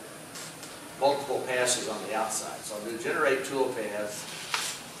go multiple passes on the outside. So I'll do generate tool path,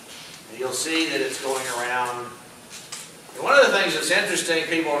 and you'll see that it's going around. And one of the things that's interesting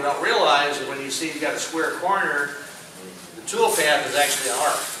people don't realize is when you see you've got a square corner, the tool path is actually an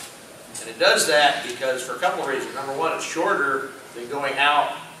arc. And it does that because for a couple of reasons. Number one, it's shorter than going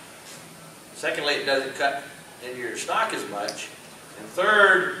out. Secondly, it doesn't cut into your stock as much. And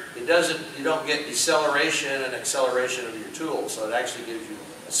third, you don't get deceleration and acceleration of your tool, so it actually gives you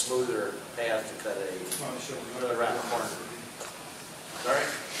a smoother path to cut around the corner. Sorry?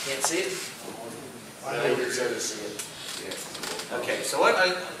 Can't see it? I know you said to see it. Okay, so what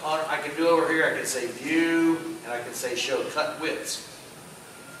I can do over here, I can say view, and I can say show cut widths.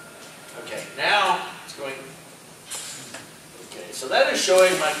 Okay, now it's going, okay, so that is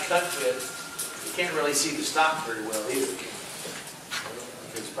showing my cut width. You can't really see the stock very well either.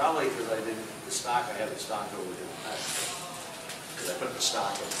 It's probably because I didn't, the stock, I have the stock over here. Because I put the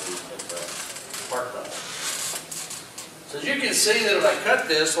stock at the part level. So as you can see that if I cut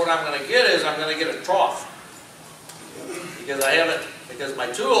this, what I'm going to get is I'm going to get a trough. Because my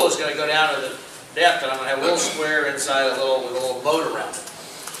tool is going to go down to the depth, and I'm going to have a little square inside with a little moat around it.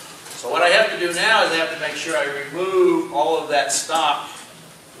 So what I have to do now is I have to make sure I remove all of that stock.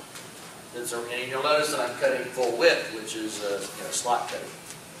 And you'll notice that I'm cutting full width, which is slot cutting.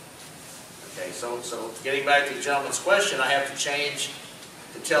 Okay, so getting back to the gentleman's question, I have to change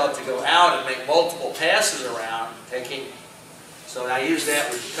to tell it to go out and make multiple passes around, so I use that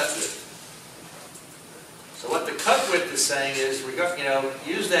with the cut width. So what the cut width is saying is,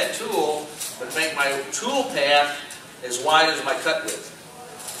 use that tool, but make my tool path as wide as my cut width.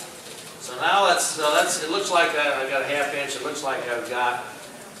 So now it looks like I've got a ½ inch. It looks like I've got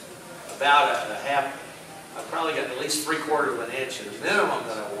about a half. I've probably got at least 3/4 of an inch at the minimum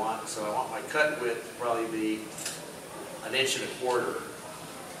that I want. So I want my cut width to probably be 1 1/4 inches.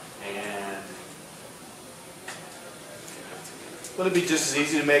 And Would it be just as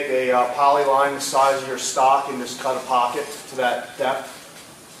easy to make a polyline the size of your stock and just cut a pocket to that depth?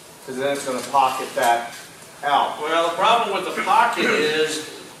 Because then it's going to pocket that out. well, the problem with the pocket is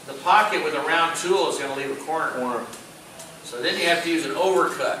the pocket with a round tool is going to leave a corner. So then you have to use an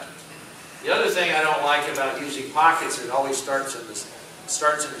overcut. The other thing I don't like about using pockets is it always starts in the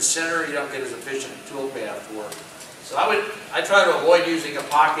center. You don't get as efficient a tool path for it. So I try to avoid using a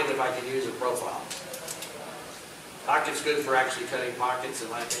pocket if I can use a profile. Pocket's good for actually cutting pockets, in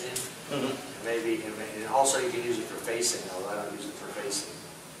my opinion. Maybe, and also you can use it for facing, although I don't use it for facing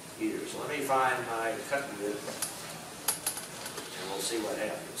either. So let me find my cut width, and we'll see what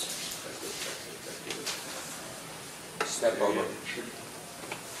happens. Step over.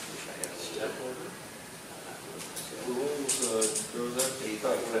 Step over. There's that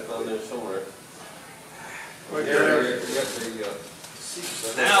cut width on there somewhere. Right There, there. you got the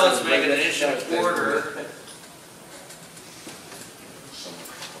So now let's make it 1.25 inches.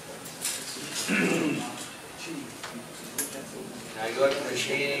 Now I go up to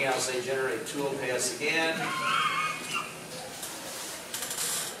machining, I'll say generate tool pass again.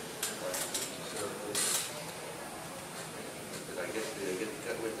 Did I get the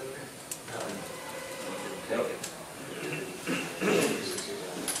cut width in there? No.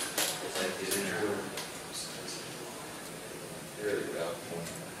 Didn't take it. There you go.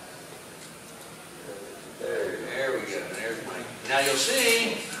 There we go, there's my, now you'll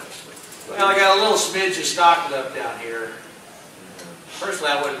see, well, I got a little smidge of stock left down here.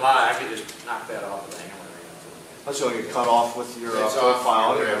 Personally, I wouldn't lie, I could just knock that off with a hammer. That's going to get cut off with your It's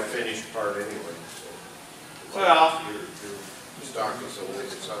profile. off your finished part anyway. Well, Your stock is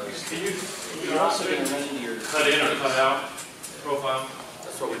always size. Can you also gonna run into your Cut in or cut out profile?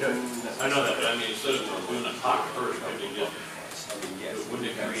 that's what we're doing. I know that, but I mean, instead of doing a pocket first, maybe just, wouldn't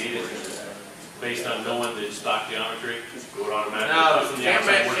it create it based on knowing the stock geometry? Go it automatically? No, From the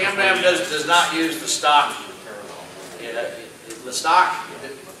outside, work its way CamBam in? does not use the stock. The stock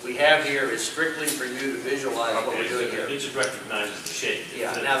that we have here is strictly for you to visualize what we're doing here. It just recognizes the shape.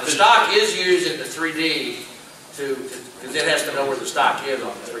 Yeah, now the stock is used in the 3D because it has to know where the stock is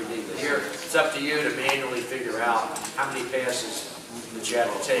on the 3D. But here, it's up to you to manually figure out how many passes that you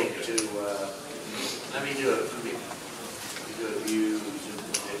have to take to, let me do a view, zoom in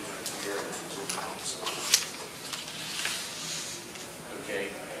here, zoom out. Okay,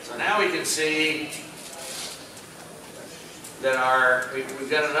 so now we can see that we've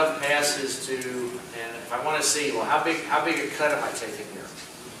got enough passes to, and if I want to see, well, how big a cut am I taking here?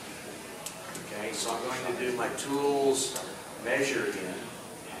 Okay, so I'm going to do my tools, measure again.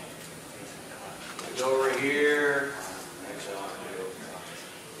 I go over here. Actually, I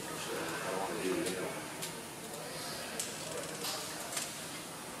want to do,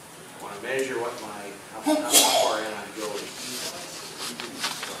 I want to measure what how far in I'm going.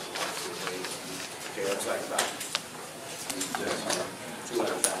 Okay, that's like about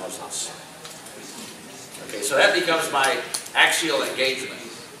 200 thousandths. Okay, so that becomes my axial engagement.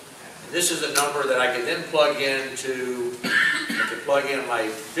 And this is a number that I can then plug into, I can plug in my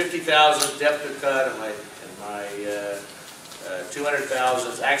 50 thousandth depth of cut and my 200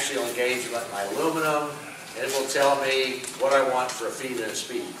 thousandths axial engagement, my aluminum, and it will tell me what I want for a feed and a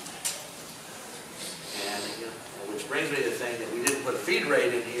speed. And which brings me to the thing that we didn't put a feed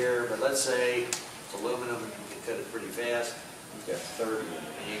rate in here, but let's say it's aluminum, you can cut it pretty fast. You got 30. And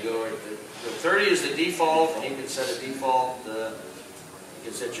you go, the 30 is the default, and you can set a default, you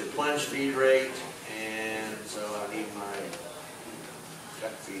can set your plunge feed rate, and so I need my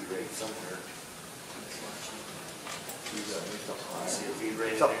cut feed rate somewhere. See a feed rate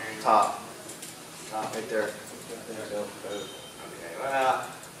in It's up there? top, Top. right there. Okay, well,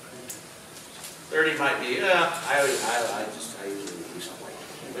 30 might be, I usually do something like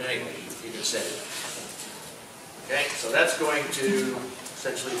that. But anyway, you can set it. Okay, so that's going to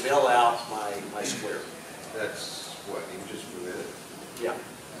essentially mill out my square. That's what, inches per minute? Yeah.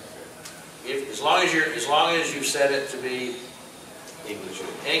 As long as you set it to be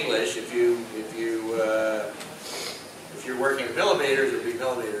English, if you're working in millimeters, it would be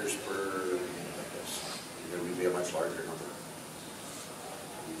millimeters per, it would be a much larger number.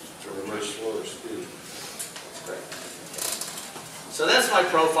 So a much slower speed. Right. So that's my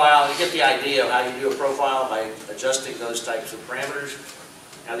profile. You get the idea of how you do a profile by adjusting those types of parameters.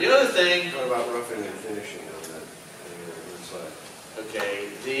 Now the other thing, What about roughing and finishing on that inside? okay,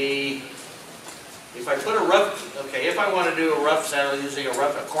 if I want to do a rough saddle using a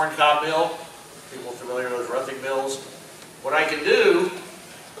corn cob mill, people familiar with those roughing mills, what I can do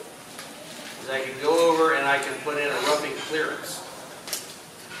is I can go over and I can put in a roughing clearance.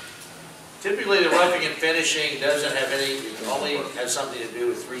 Typically, the roughing and finishing doesn't have any, it only has something to do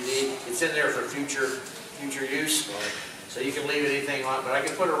with 3D. It's in there for future use, so you can leave anything on, but I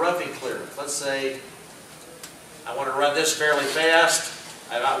can put a roughing clearance. Let's say I want to run this fairly fast.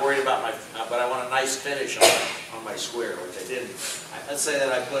 I'm not worried about but I want a nice finish on my square, which I didn't. Let's say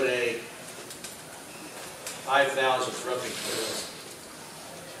that I put a 5,000th roughing clearance.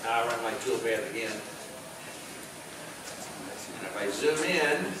 Now I run my tool path again. And if I zoom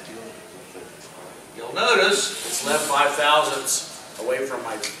in, you'll notice it's left 5,000ths away from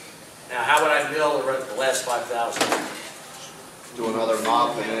my. Now, how would I mill the last 5,000? Do another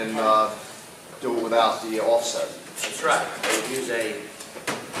mop and then do it without the offset. That's right. I would use a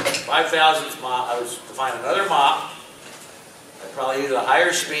 5,000th mop. I would find another mop. I'd probably use a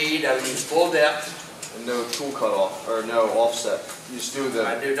higher speed. I would use full depth. And no tool cutoff, or no offset. You just do the,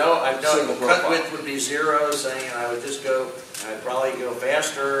 I know Single the cut profile. width would be 0, saying, and I would just go, and I'd probably go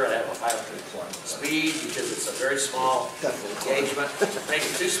faster, I'd have a higher speed, because it's a very small engagement. Make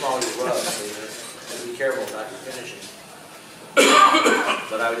it too small, you rub, so you have to be careful about your finishing.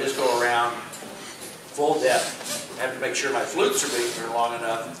 But I would just go around full depth, have to make sure my flutes are long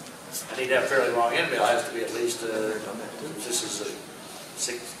enough. I need to have a fairly long end mill, it has to be at least, this is a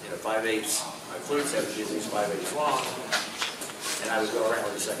 5/8, my flutes have to be at least 5/8 long, and I would go around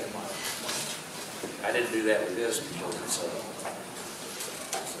with a second mile. I didn't do that with this because it's a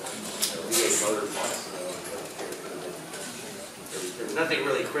V8 motor part. There's nothing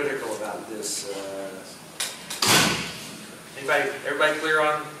really critical about this. Everybody clear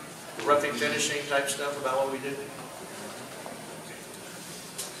on the roughing, finishing type stuff about what we do?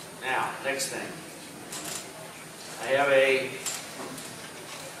 Now, next thing. I have a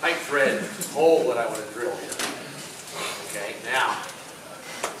pipe thread hole that I want to drill here. Okay, now,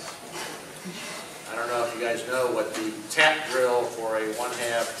 I don't know if you guys know what the tap drill for a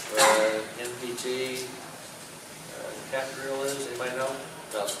 1/2 NPT tap drill is. Anybody know?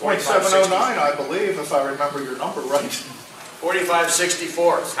 That's .709, I believe, if I remember your number right.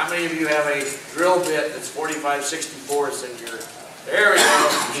 45/64. How many of you have a drill bit that's 45/64 in your? There we go.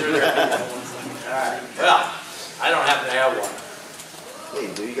 I'm sure there are people. All right. Well, I don't happen to have one. hey,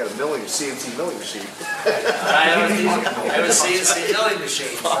 dude, you got a CNC milling machine. I have a CNC milling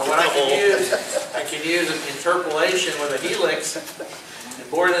machine. So what I can use an interpolation with a helix and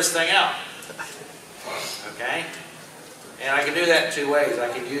bore this thing out. Okay? And I can do that in 2 ways. I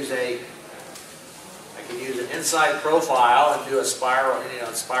can use an inside profile and do a spiral,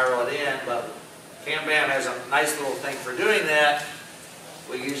 spiral it in, but CamBam has a nice little thing for doing that.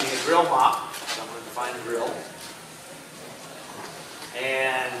 We're using a drill mop, so I'm going to define a drill.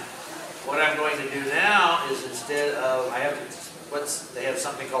 And what I'm going to do now is instead of, they have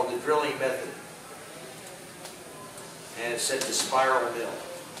something called the drilling method. And it's set to spiral mill.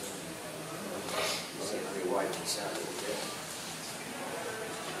 See if we widen this out a little bit.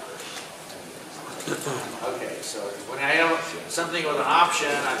 Okay, so when I have something with an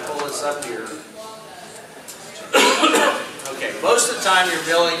option, I pull this up here. Okay, most of the time you're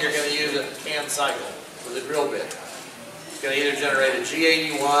milling, you're going to use a CAM cycle with a drill bit. It's going to either generate a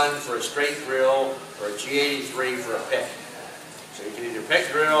G81 for a straight drill or a G83 for a peck. So you can either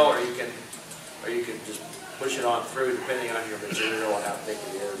peck drill or you can just push it on through depending on your material and how thick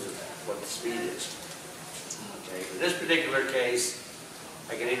it is and what the speed is. Okay, in this particular case,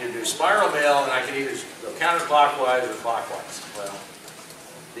 I can either do spiral mill and I can either go counterclockwise or clockwise. Well,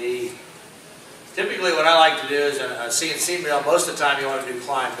 typically what I like to do is a CNC mill, most of the time you want to do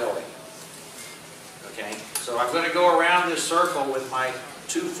climb milling. Okay, so I'm going to go around this circle with my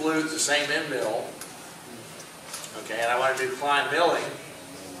 2 flutes, the same end mill. Okay, and I want to do climb milling.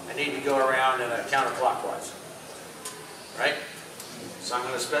 I need to go around in a counterclockwise. Right? So I'm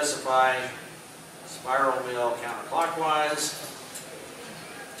going to specify spiral mill counterclockwise.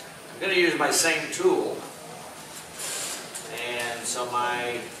 I'm going to use my same tool, and so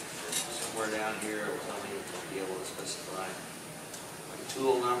somewhere down here, I'll be able to specify my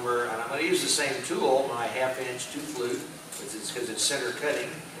tool number, and I'm going to use the same tool, my 1/2" 2 flute, because it's center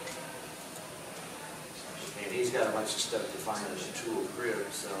cutting, and he's got a bunch of stuff defined as a tool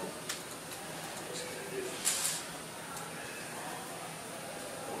grid, so I'm just going to do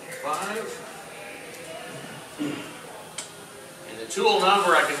 5. And the tool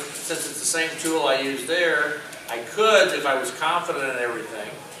number, since it's the same tool I used there, I could, if I was confident in everything,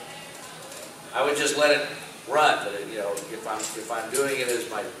 I would just let it run. But if I'm doing it as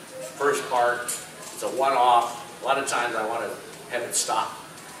my first part, it's a one-off. A lot of times I want to have it stop.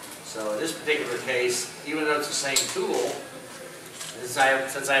 So in this particular case, even though it's the same tool, since I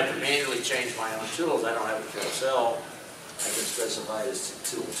have to manually change my own tools, I don't have a carousel. I can specify it as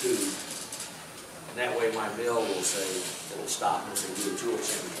tool 2. And that way my mill will say it'll stop when we do a tool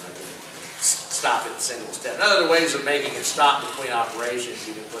change. I can stop it in single step. Other ways of making it stop between operations,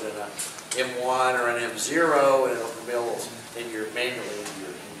 you can put in a M1 or an M0 and it'll mill manually in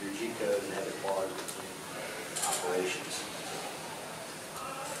your G code and have it pause between operations.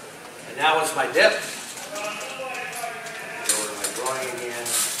 And now what's my depth? Go to my drawing again.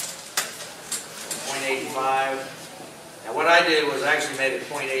 0.85. Now what I did was actually made it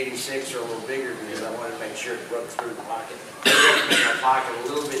 0.86 or a little bigger because I wanted to make sure it broke through the pocket. I have to make my pocket a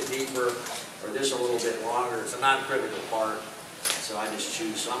little bit deeper or this a little bit longer. It's a non-critical part, so I just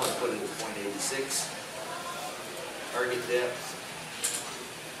choose. So I'm going to put it at 0.86. Target depth.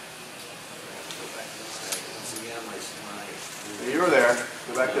 Go back to this side. Once again, my You were there.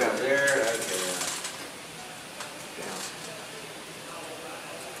 Go back down. there. Okay.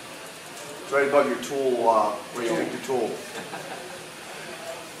 It's right above your tool, where you pick your tool.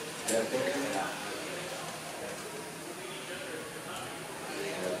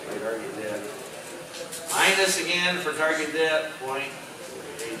 Target depth. Minus again for target depth,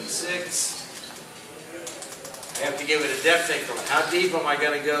 0.86. I have to give it a depth increment. How deep am I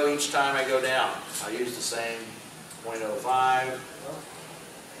going to go each time I go down? I'll use the same 0.05.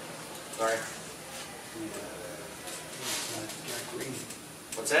 Sorry.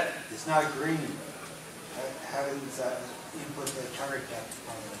 What's that? It's not green. How does that input the target depth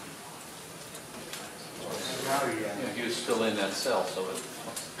from it? Now, yeah. Yeah, he was still in that cell, so it.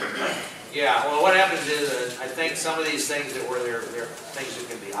 Yeah, well, what happens is, I think some of these things that were there, they're things that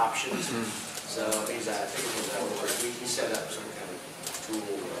can be options. So he's, I think it was that where he set up some kind of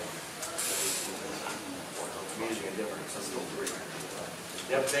tool. I'm using a different system.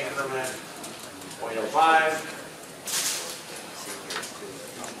 Depth increment, 0.05.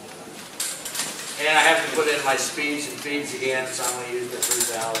 And I have to put in my speeds and feeds again, so I'm going to use the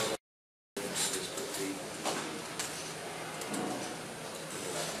 3,000.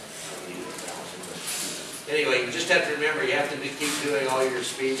 Anyway, you just have to remember, you have to keep doing all your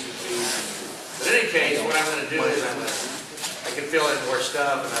speeds and feeds. But in any case, what I'm going to do is I can fill in more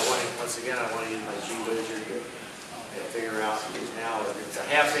stuff, and I want to, once again, I want to use my G-Wizard to figure out now if it's a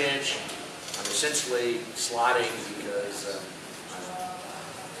 ½ inch. I'm essentially slotting because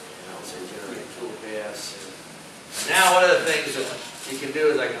I'll say generate tool pass. Now one of the things that you can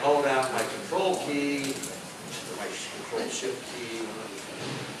do is I can hold down my control key, or my control shift key. I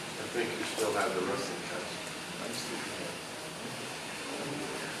think you still have the roughing cuts.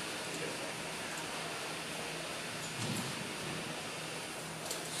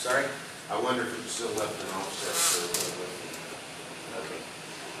 Sorry? I wonder if you still left an offset for Okay.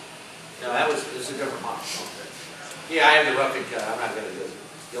 No, this is a different model. Yeah, I have the roughing cut. I'm not going to do it.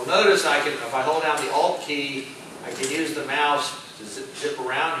 You'll notice I can, if I hold down the Alt key, I can use the mouse to zip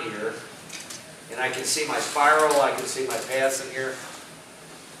around here, and I can see my spiral, I can see my paths in here.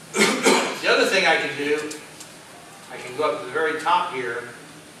 The other thing I can do, I can go up to the very top here.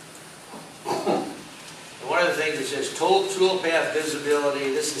 And one of the things that says tool path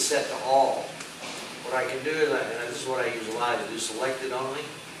visibility, this is set to all. What I can do is, and this is what I use a lot, is do selected only.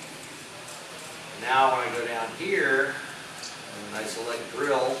 Now when I go down here, and I select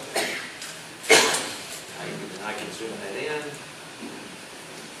drill, I can zoom that in.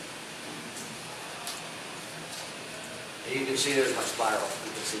 And you can see there's my spiral.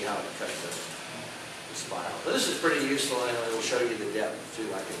 You can see how it cuts the spiral. But this is pretty useful, and it will show you the depth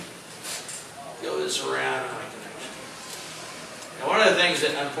too. I can go this around, and I can actually. Now one of the things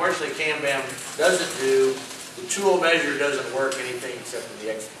that unfortunately CamBam doesn't do, the tool measure doesn't work anything except in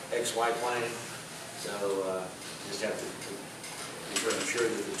the XY plane. So you just have to be sure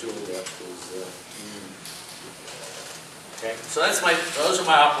that the tool depth is. Okay, so those are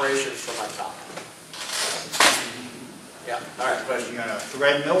my operations for my top. Yeah, all right, question. You got a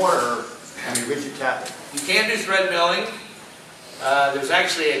thread miller or rigid tapping? You can do thread milling. There's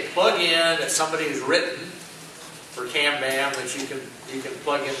actually a plug-in that somebody has written for CamBam that you can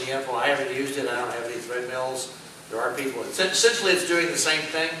plug in the info. I haven't used it. I don't have any thread mills. There are people. Essentially, it's doing the same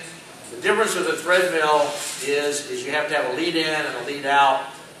thing. The difference with a thread mill is you have to have a lead in and a lead out,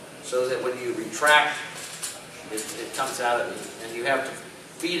 so that when you retract, it comes out of it, and you have to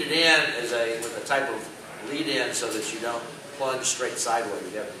feed it in with a type of lead in so that you don't plunge straight sideways.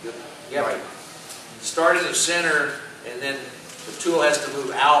 You have to start in the center, and then the tool has to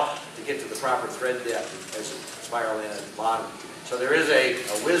move out to get to the proper thread depth as a spiral in at the bottom. So there is a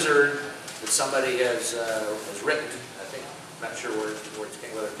wizard that somebody has written. I think, I'm not sure whether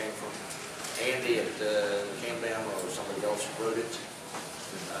it came from Andy at CamBam or somebody else who wrote it.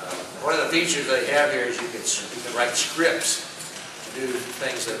 One of the features they have here is you can write scripts to do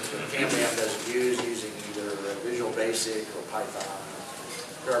things that CamBam doesn't use, using either Visual Basic or Python.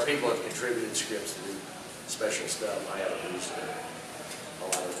 There are people that have contributed scripts to do special stuff. I haven't used a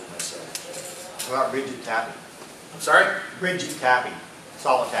lot of them myself. What about rigid tapping? I'm sorry? Rigid tapping.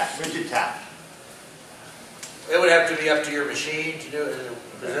 Solid tap. Rigid tap. It would have to be up to your machine to do it.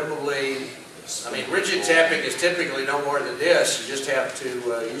 Presumably, I mean, rigid tapping is typically no more than this. You just have to,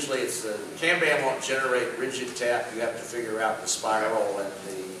 usually it's the, CamBam won't generate rigid tap. You have to figure out the spiral, and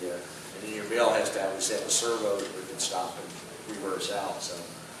then your mill has to obviously have a servo that we can stop and reverse out. So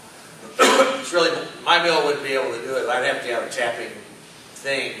it's really, my mill wouldn't be able to do it. I'd have to have a tapping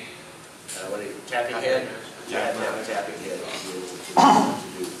thing. What do you, tapping head? Yeah, I'd have a tapping head to be able to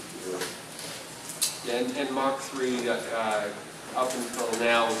do it. And Mach 3 up until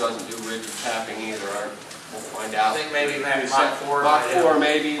now doesn't do rigid tapping either. We'll find I out. think maybe Maybe Mach 4. Mach might have- 4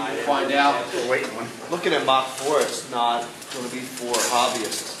 maybe, might we'll have find an out. example. We're waiting one. Looking at Mach 4, it's not going to be for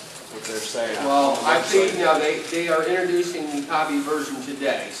hobbyists, that's what they're saying. Well, I think, now, they are introducing the hobby version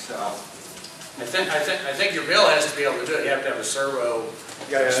today, so. I think your mill has to be able to do it. You have to have a servo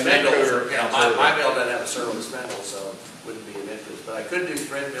Yeah, spindle. encoder. You know, my mill doesn't have a servo spindle, so it wouldn't be of interest. But I could do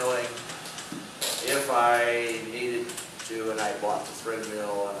thread milling if I needed to, and I bought the thread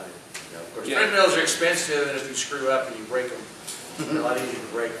mill, and of course, Yeah. thread mills are expensive, and if you screw up and you break them, they're a lot easier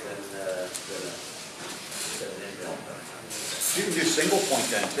to break than an end mill. You can do single point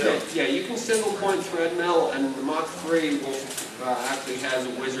then too. Yeah, you can single point thread mill, and the Mach 3 will, actually has a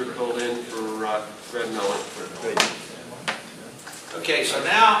wizard built in for thread milling. Okay, so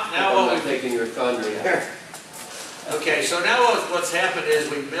now I'm what not we've taking your thunder there. Okay, so now what's happened is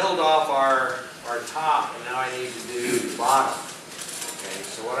we milled off our top, and now I need to do the bottom. Okay,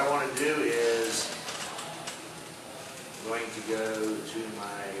 so what I want to do is, I'm going to go to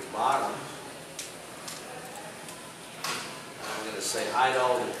my bottom. I'm going to say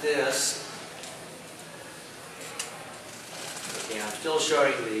idle with this. Okay, I'm still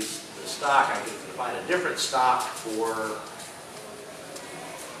showing the stock. I can find a different stock for.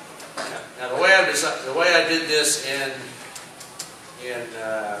 Now the way I did this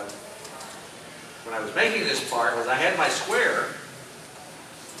when I was making this part was I had my square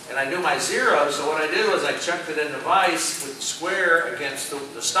and I knew my zero, so what I did was I chucked it in the vise with the square against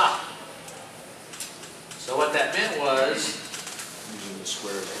the stock. So what that meant was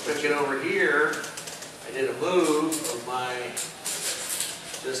I took it over here, I did a move of my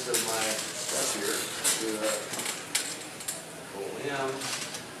stuff here to pull in.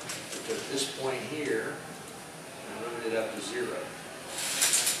 At this point here, and limit it up to 0.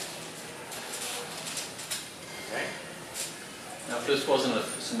 Okay? Now, if this wasn't a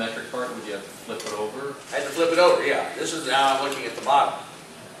symmetric part, would you have to flip it over? I had to flip it over, yeah. This is now I'm looking at the bottom.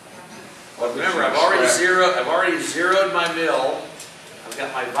 But remember, I've already zeroed my mill. I've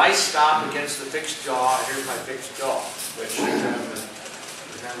got my vice stop against the fixed jaw, and here's my fixed jaw. But you have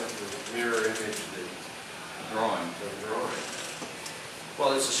the mirror image, the Drawing. drawing.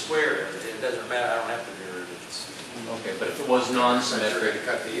 Well, it's a square. It doesn't matter. I don't have to mirror it. Okay, but if it was non-symmetric, To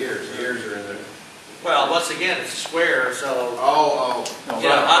cut the ears are in the. Well, once again, it's a square, so Oh, no, you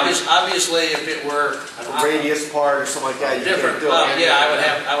know, right, obviously, if it were A radius part or something like that, you different, can't do it. yeah,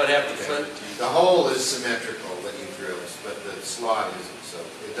 I would have to flip. the hole is symmetrical that you drill, but the slot isn't, so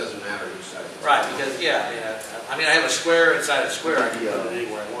it doesn't matter which side. Right, because, yeah, I mean, I have a square inside a square, I can put it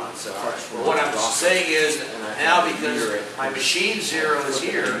anywhere I want, so. But what I'm saying is, that now because my machine zero is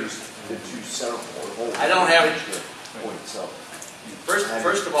here, I don't have it.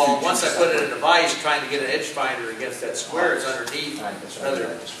 First of all, once I put it in a vise, trying to get an edge finder against that square, it's underneath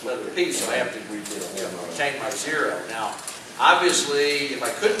another piece, so I have to retain my zero. Now, obviously, if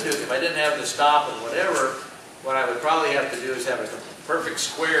I didn't have the stop and whatever, what I would probably have to do is have a perfect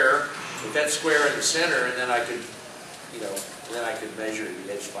square with that square in the center, and then I could, then I could measure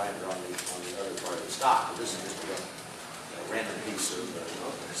the edge finder on the other part of the stock. But this is just a random piece of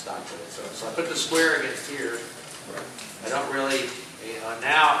stock. So I put the square against here. I don't really,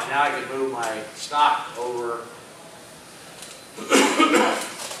 now I can move my stock over.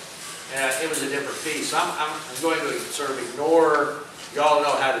 And it was a different piece. So I'm going to sort of ignore. You all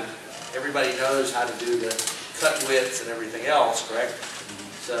know how to. Everybody knows how to do the cut widths and everything else, correct?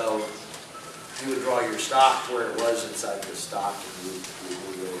 So you would draw your stock where it was inside the stock, and you would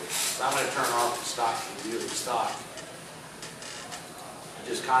move it over. So I'm going to turn off the stock and view the stock. And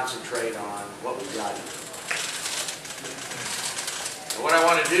just concentrate on what we've got here. And what I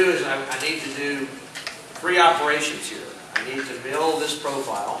want to do is I need to do 3 operations here. I need to mill this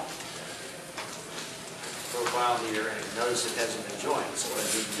profile here, and notice it hasn't been joined. So what I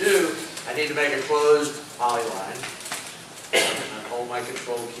need to do, I need to make a closed polyline. I hold my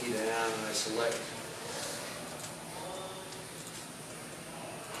control key down and I select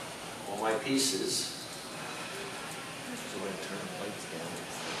all my pieces.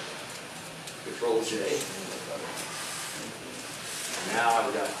 Control J. Now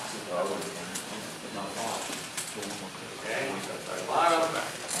I've got okay, my bottom.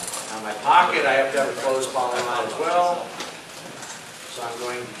 Now my pocket, I have to have a closed polyline as well. So I'm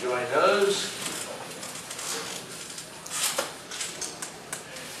going to join those.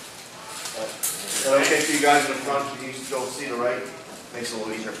 Is that okay for you guys in the front? You don't see the right? Makes it a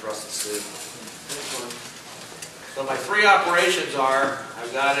little easier for us to see. So my 3 operations are,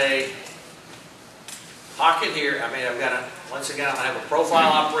 I've got a pocket here. I've got once again, I'm going to have a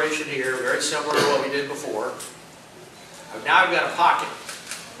profile operation here, very similar to what we did before. Now I've got a pocket.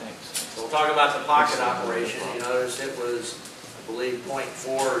 Thanks. So we'll talk about the pocket operation. You notice it was, I believe,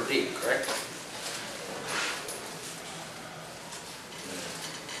 0.4 deep, correct?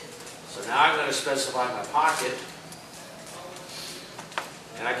 So now I'm going to specify my pocket.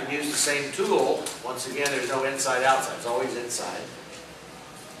 And I can use the same tool. Once again, there's no inside-outside. It's always inside.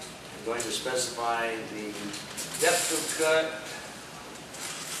 I'm going to specify the depth of cut.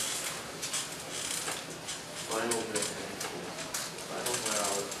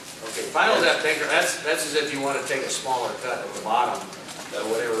 Final depth anchor, that's as if you want to take a smaller cut at the bottom for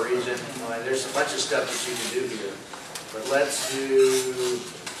whatever reason. There's a bunch of stuff that you can do here. But let's do,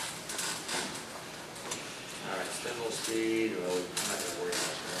 all right, spindle speed, well, I'm not going to worry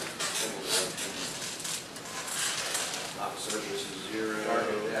about that. Top surface is 0.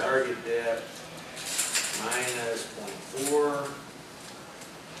 Target depth minus 0.4.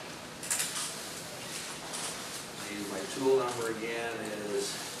 My tool number again is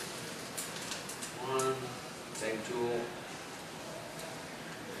 1, same tool,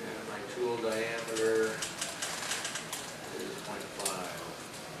 and my tool diameter is 0.5.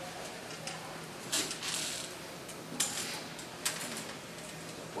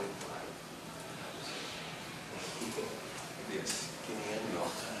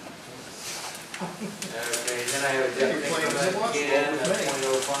 Okay, then I have a depth increment again at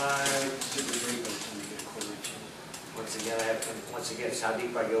 0.05. Once again, it's how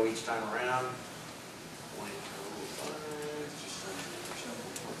deep I go each time around. 0.05.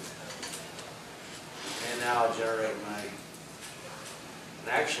 And now I'll generate my, and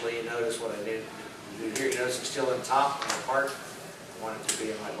actually you notice what I did do here. You notice it's still in top of my part. I want it to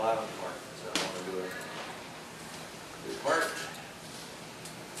be in my bottom part. So I want to do it. This part.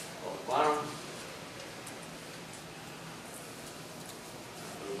 Pull the bottom.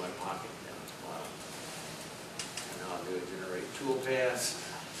 Move my pocket down to the bottom. I'll do a generate tool path.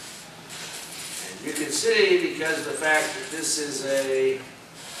 And you can see, because of the fact that this is a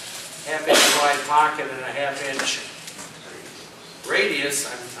half-inch wide pocket and a half-inch radius,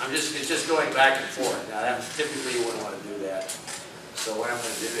 it's just going back and forth. Now, typically you wouldn't want to do that. So what I'm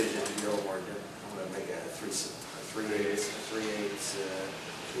going to do is just be a little more different. I'm going to make a 3/8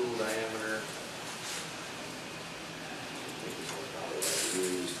 tool diameter.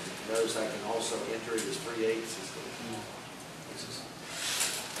 Notice I can also enter it as 3/8. This is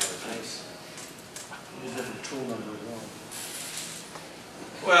kind of nice. Use different tool number as well.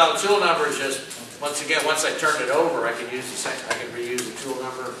 Well, tool number is just, once again, once I turn it over, I can use I can reuse the tool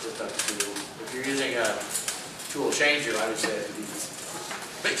number. If you're using a tool changer, I would say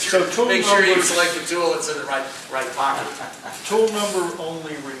make sure you select the tool that's in the right pocket. Tool number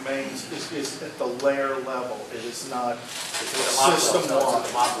only remains, is at the layer level. It is not system wide.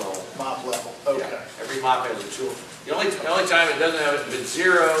 Mop level, okay. Yeah, every mop has a tool. The only time it doesn't have it, if it's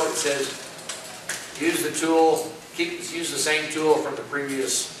 0, it says use the tool, use the same tool from the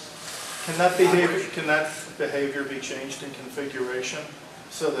previous. Can that behavior be changed in configuration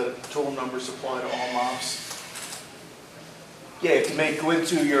so that tool numbers apply to all mops? Yeah, if you go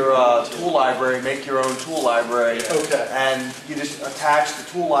into your tool library, make your own tool library. Okay. And you just attach the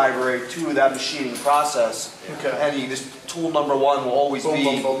tool library to that machining process. Okay. And you just, tool number 1 will always Boom, be.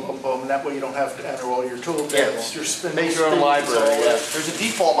 boom, boom, boom, boom. And that way you don't have to enter all your tool tables. Your spindles, Make your own library, speeds, all yeah. that. There's a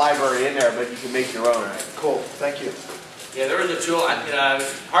default library in there, but you can make your own. Cool, thank you. Yeah, there is a tool.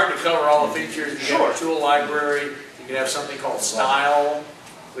 Hard to cover all the features. You have a tool library. You can have something called style,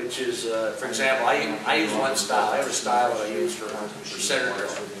 which is, for example, I use one style. I have a style that I use for center drill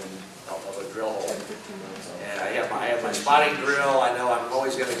of a drill hole. And I have my spotting drill. I know I'm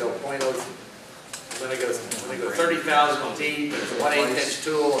always going to go 0.0. I'm going to go 30,000 deep. It's a 1/8 inch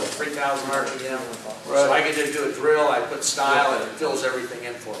tool and 3,000 RPM. So I can just do a drill. I put style and it fills everything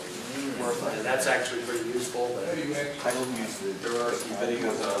in for me. And that's actually pretty useful. But There are some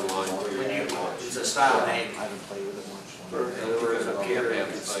videos online where it's a style name. I haven't played with it much. There is a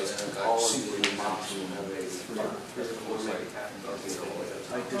CamBam site. All of the mops have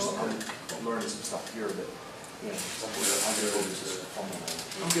I'm learning some stuff here, but I'm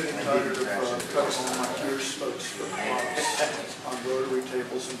getting tired of cutting all my gear spokes for mops on rotary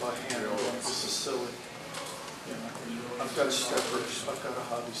tables and by hand. This is silly. You know, I've got a stepper, I've got a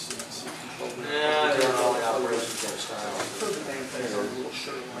hobby CNC controller. Yeah, they're all the operations have style. Throw the damn things on a little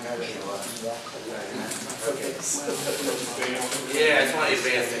shirt like that. Yeah, it's one of the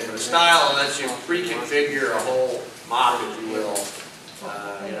advanced things. But style lets you pre-configure a whole mop, if you will.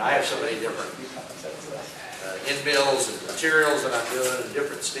 I have so many different in-mills and materials that I'm doing, and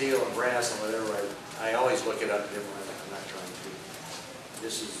different steel and brass and whatever. I always look it up differently. I'm not trying to.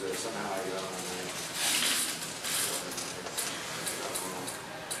 This is somehow I got on there.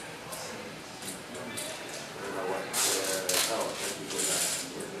 know what, oh, maybe we're not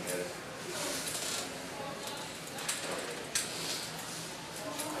looking at it.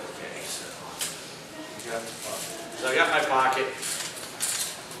 Okay, so I got my pocket.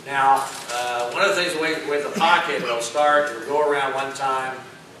 Now, one of the things with the pocket, it'll start, it'll go around one time,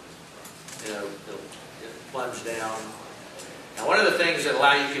 you know, it'll plunge down. Now, one of the things that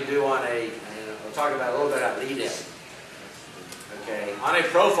you can do on we'll talk about a little bit about lead-in. Okay, on a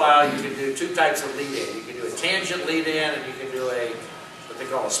profile, you can do two types of lead-in. You can do a tangent lead-in, and you can do what they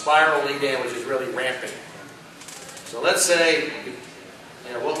call a spiral lead-in, which is really ramping. So let's say,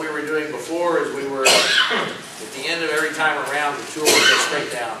 you know, what we were doing before is we were, at the end of every time around, the tool would go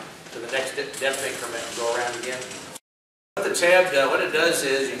straight down to the next depth increment and go around again. What the tab does, what it does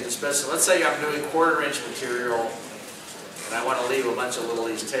is you can specify, let's say I'm doing 1/4 inch material, and I want to leave a bunch of little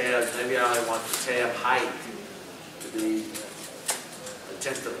these tabs. Maybe I only want the tab height to be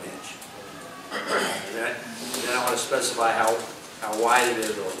 1/10 of an inch. And then I want to specify how wide it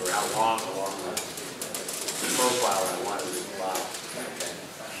is or how long along the profile I want it to be bottom. Okay.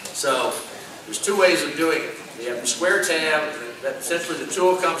 So there's two ways of doing it. You have the square tab. That essentially the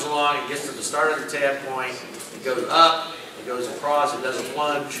tool comes along and gets to the start of the tab point. It goes up. It goes across. It does a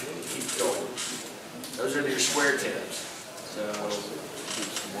plunge. It keeps going. Those are your square tabs. So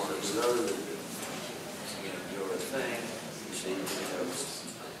those are the your thing. You see,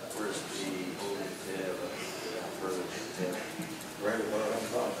 where's the tab? Further tab. Right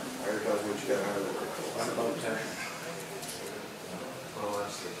above what you got out of the About 10. Oh,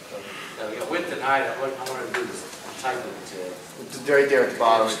 that's the. Now we got width and height. I want to do the type of the tab. It's right there at the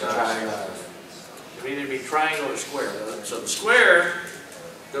bottom of the triangle. It can either be triangle or square. So the square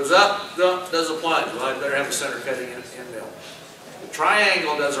goes up, does a plunge. Well, I better have a center cutting in mill. The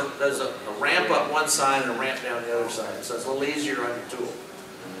triangle does a ramp up one side and a ramp down the other side. So it's a little easier on your tool.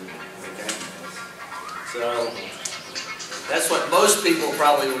 Okay. So that's what most people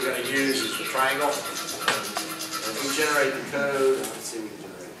probably were going to use is the triangle. And we generate the code. Let's see if we can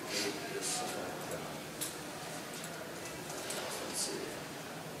generate the code for this. Let's see.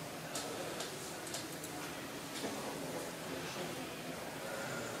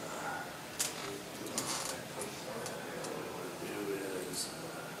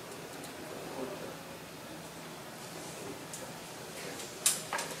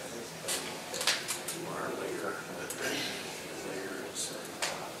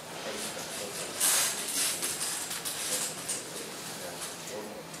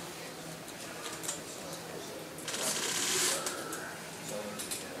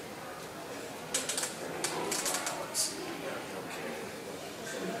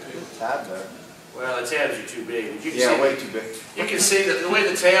 Tab there. Well, the tabs are too big. But you can Yeah, see, way too big. You can see that the way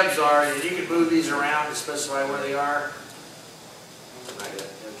the tabs are, you can move these around to specify where they are.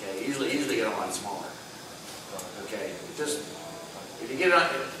 Okay, usually get them a lot smaller. Okay, just if you get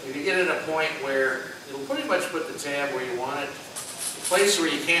at a point where it'll pretty much put the tab where you want it. The place where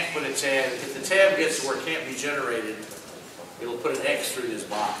you can't put a tab, if the tab gets to where it can't be generated, it'll put an X through this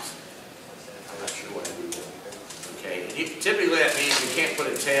box. I'm not sure what I do. Okay, and typically that means you can't put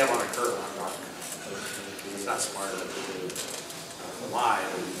a tab on a curve mark. It's not smart enough to do it. Why? I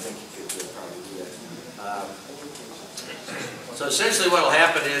don't think you could probably do that. So essentially what will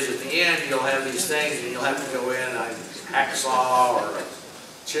happen is at the end you'll have these things and you'll have to go in and hacksaw or a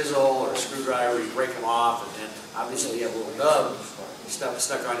chisel or a screwdriver, you break them off, and then obviously you have a little nub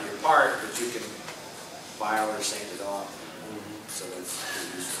stuck on your part, but you can file or sand it off. So that's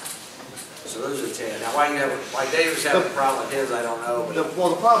pretty useful. So those are 10. Now why David's having a problem with his, I don't know. But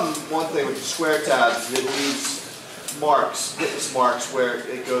Well, the problem, one thing with the square tabs, is it leaves marks, thickness marks where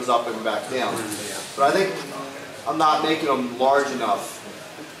it goes up and back down. But I think I'm not making them large enough.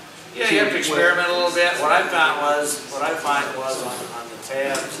 yeah, you have to experiment a little bit. What I find was on the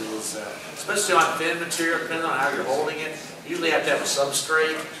tabs is, especially on thin material, depending on how you're holding it, you usually have to have a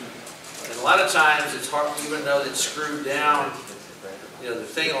substrate. And a lot of times it's hard, even though it's screwed down, you know, the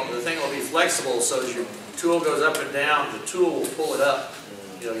thing will be flexible, so as your tool goes up and down, the tool will pull it up.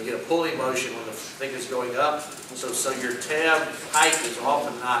 You know, you get a pulling motion when the thing is going up, so your tab height is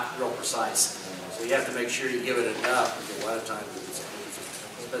often not real precise. So you have to make sure you give it enough, because a lot of times it's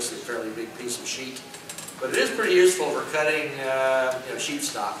especially a fairly big piece of sheet. But it is pretty useful for cutting sheet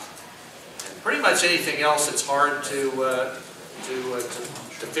stock. And pretty much anything else that's hard to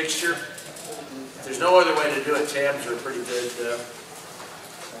fixture. If there's no other way to do it, tabs are pretty good.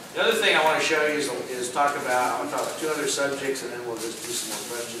 The other thing I want to show you is I want to talk about two other subjects, and then we'll just do some more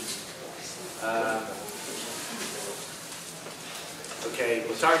questions. Okay,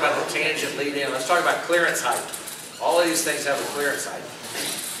 we'll talk about the tangent lead in. Let's talk about clearance height. All of these things have a clearance height.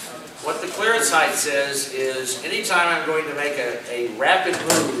 what the clearance height says is anytime I'm going to make a rapid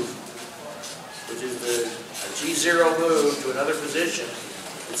move, which is a G0 move to another position,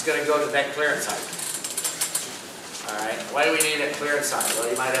 it's going to go to that clearance height. All right. Why do we need that clearance height? Well,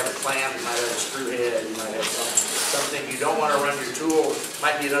 you might have a clamp, you might have a screw head, you might have something you don't want to run your tool. It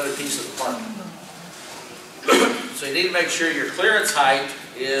might be another piece of the part. So you need to make sure your clearance height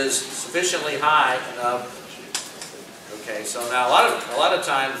is sufficiently high enough. Okay. So now a lot of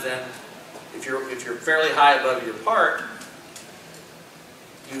times then, if you're fairly high above your part,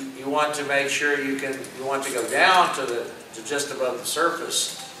 you want to make sure you want to go down to just above the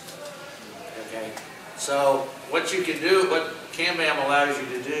surface. Okay. So what you can do, what CamBam allows you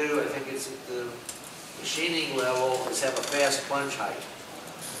to do, I think it's at the machining level, is have a fast plunge height.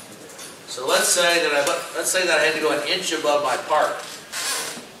 So let's say that I had to go an inch above my part.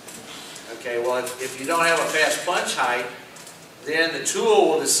 Okay, well if you don't have a fast plunge height, then the tool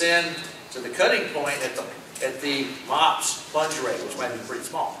will descend to the cutting point at the mop's plunge rate, which might be pretty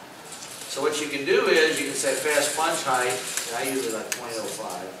small. So what you can do is you can set fast plunge height, and I usually like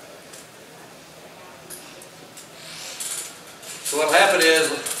 0.05. So what will happen is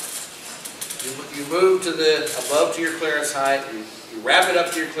you move to above to your clearance height, you wrap it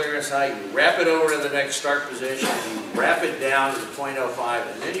up to your clearance height, you wrap it over to the next start position, you wrap it down to the 0.05,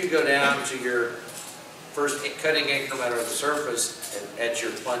 and then you go down to your first cutting increment of the surface at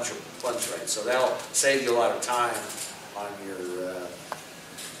your plunge rate. So that'll save you a lot of time on your.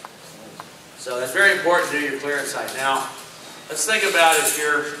 So that's very important to do your clearance height. Now, let's think about if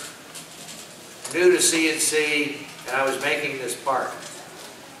you're new to CNC and I was making this part.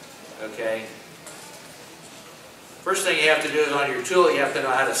 Okay. First thing you have to do is on your tool, you have to know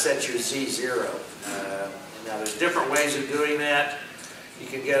how to set your Z0. Now, there's different ways of doing that. You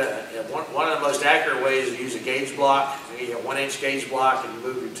can get one of the most accurate ways is to use a gauge block. You get a 1-inch gauge block and you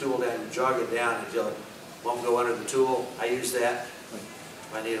move your tool down and jog it down until it won't go under the tool. I use that.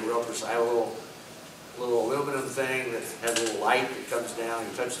 I need a real precise. I have a little aluminum thing that has a little light that comes down.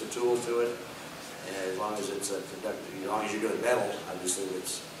 You touch the tool to it, and as long as it's a conductor, as long as you're doing metal, obviously if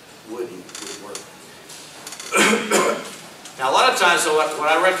it's wood, it wouldn't work. Now, a lot of times, so what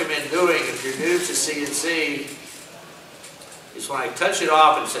I recommend doing if you're new to CNC is when I touch it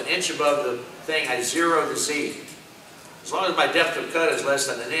off and it's an inch above the thing, I zero the Z. As long as my depth of cut is less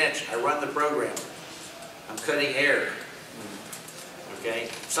than an inch, I run the program. I'm cutting air. Okay?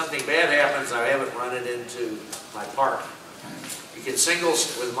 If something bad happens, I haven't run it into my part. You can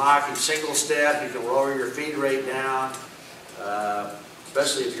with Mach, you single step, you can lower your feed rate down,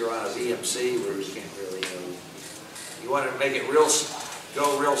 especially if you're on a VMC where you can't really, you want to make it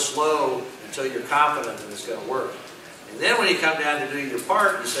go real slow until you're confident that it's going to work. And then when you come down to do your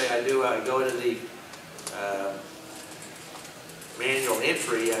part, you say, I go into the manual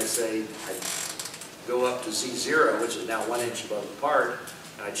entry, I say, I go up to Z0, which is now 1 inch above the part,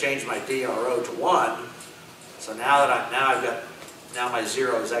 and I change my DRO to 1. So now my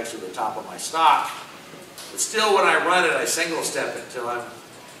 0 is actually the top of my stock. But still, when I run it, I single step it until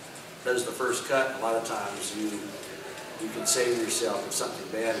does the first cut. A lot of times you can save yourself if something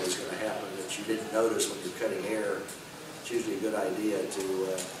bad was going to happen that you didn't notice when you're cutting air. It's usually a good idea to,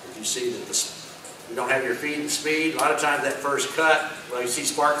 if you see that you don't have your feed and speed, a lot of times that first cut, well, you see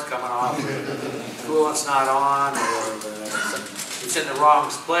sparks coming off, coolant's not on, or it's in the wrong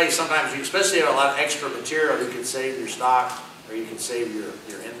place. Sometimes you, especially have a lot of extra material, you can save your stock or you can save your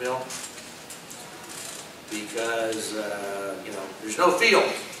end mill because, there's no feel.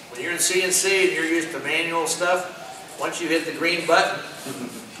 When you're in CNC and you're used to manual stuff, once you hit the green button,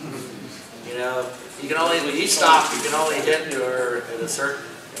 you can only, with each stop, you can only hit her at a certain,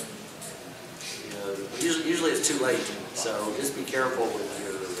 usually it's too late. So just be careful with when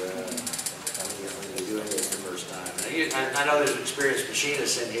you're doing this the first time. And I know there's experienced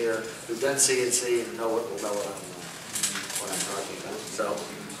machinists in here who've done CNC and will know what I'm talking about. So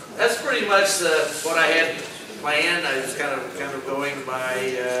that's pretty much what I had planned. I was kind of going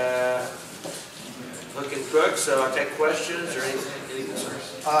by hook and crook, so I'll take questions or any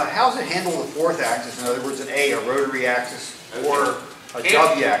concerns. How's it handle the fourth axis? In other words, a rotary axis or a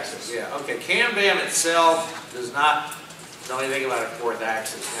W axis? Yeah, okay. CamBam itself does not know anything about a fourth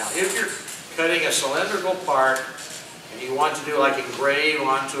axis. Now, if you're cutting a cylindrical part and you want to do like engrave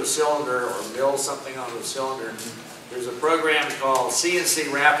onto a cylinder or mill something onto a cylinder, there's a program called CNC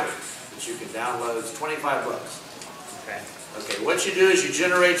Wrapper that you can download. It's $25. Okay, what you do is you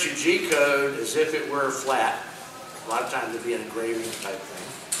generate your G code as if it were flat. A lot of times it'd be an engraving type thing.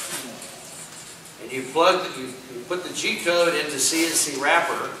 And you put the G code into CNC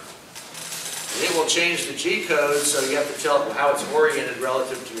Wrapper, And it will change the G code, so you have to tell it how it's oriented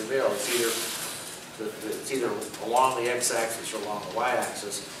relative to your mill. It's either along the x-axis or along the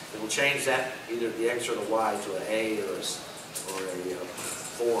y-axis. It will change that, either the x or the y, to an A or a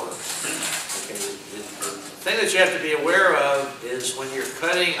 4. Okay. The thing that you have to be aware of is when you're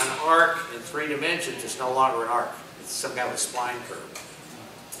cutting an arc in 3 dimensions, it's no longer an arc. It's some kind of a spline curve.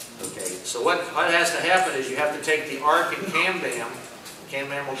 Okay. So what has to happen is you have to take the arc in CamBam.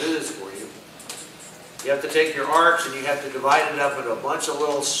 CamBam will do this for you. You have to take your arcs and you have to divide it up into a bunch of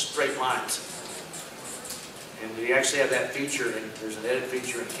little straight lines. And you actually have that feature, and there's an edit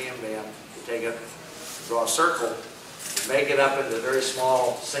feature in CamBam. You take it, draw a circle, and make it up into very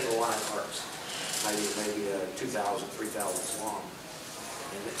small single line arcs, maybe 2,000, 3,000 long.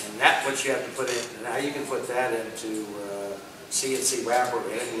 And that's what you have to put in. And now you can put that into CNC wrapper,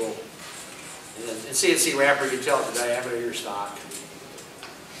 and it will. And in CNC wrapper, you tell it the diameter of your stock,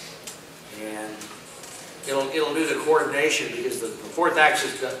 and it'll do the coordination, because the 4th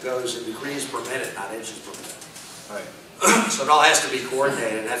axis goes in degrees per minute, not inches per minute. Right. So it all has to be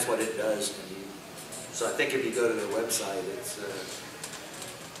coordinated, and that's what it does. So I think if you go to their website, it's.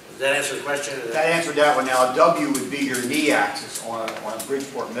 Does that answer the question? That answered that one. Now, W would be your knee axis on a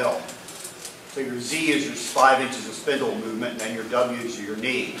Bridgeport mill. So your Z is your 5 inches of spindle movement, and then your W is your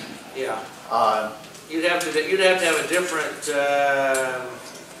knee. Yeah. You'd have to have a different.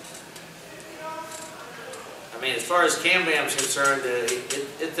 I mean, as far as CamBam is concerned,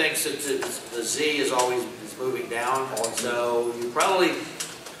 it thinks that the Z is always moving down. So you probably,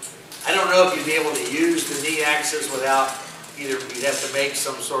 I don't know if you'd be able to use the knee axis without either. You'd have to make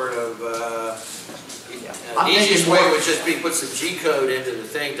some sort of. The easiest way would just be put some G code into the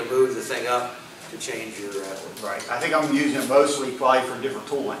thing to move the thing up to change your. Right. I think I'm using it mostly probably for different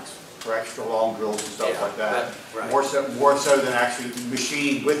tool lengths, for extra long drills and stuff like that. Right. More so than actually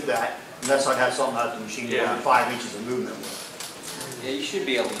machining with that. Unless I'd have something out to machine within 5 inches of movement with. Yeah, you should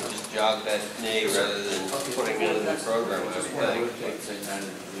be able to just jog that knee rather than putting it in the program, I would think. Take, say, 90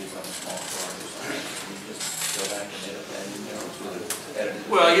 degrees on a small farm, you just go back and edit that, edit it.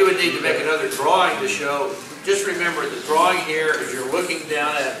 Well, you would need to make another drawing to show. Just remember, the drawing here is you're looking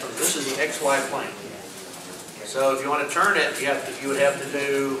down at. This is the XY plane. So if you want to turn it, you would have to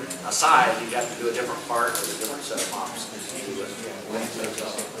do a side. You'd have to do a different part with a different set of mops.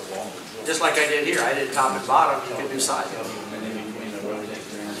 Just like I did here, I did top and bottom. You can do side.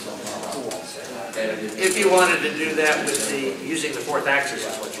 If you wanted to do that with using the 4th axis,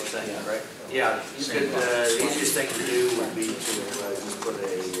 is what you're saying, right? Yeah, you could. The easiest thing to do would be to just put a.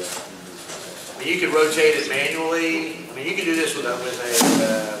 I mean, you could rotate it manually. I mean, you could do this with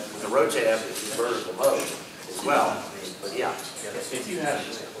a rotate up in vertical mode as well. But yeah. If you had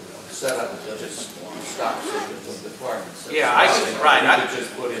set up just stock requirements. Yeah, I could. Right. I could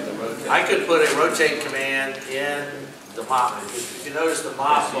just put in the rotate. I could put a rotate command in the mop. If you notice, the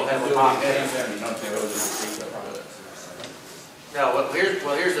mop will have a mop header. No, well,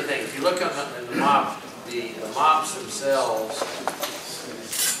 here's the thing. If you look on the mop, the mops themselves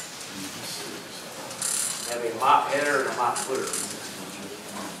have a mop header and a mop footer.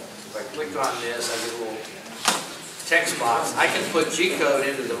 If I click on this, I get a little text box. I can put G code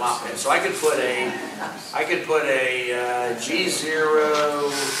into the mop head. So I could put a G0.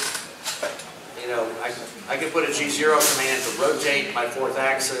 You know, I could put a G0 command to rotate my 4th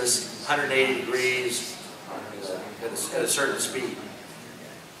axis 180 degrees at a certain speed,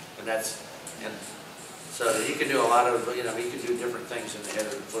 and so you can do a lot of, you can do different things in the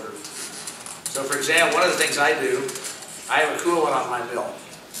header and footer. So for example, one of the things I do, I have a coolant on my mill.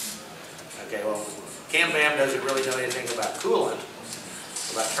 Okay, well, CamBam doesn't really know anything about coolant,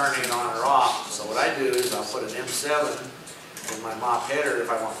 about turning it on or off. So what I do is I'll put an M7 in my mop header if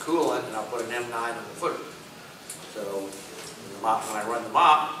I want coolant, and I'll put an M9 on the footer. So when I run the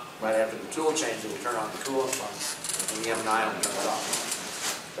mop, right after the tool change, it will turn on the coolant pump, and the M9 will turn it off.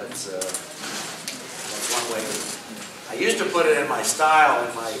 That's one way. I used to put it in my style,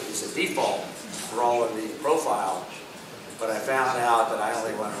 as a default for all of the profile, but I found out that I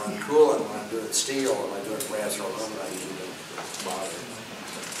only want to run coolant when I'm doing steel, or when I'm doing brass or aluminum. I usually don't bother.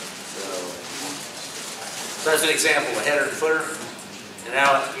 So that's an example of a header and footer. And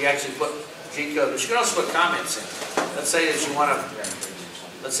now you actually put G code, but you can also put comments in. Let's say that you want to,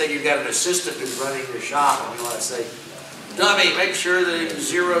 let's say you've got an assistant who's running your shop, and you want to say, dummy, make sure that you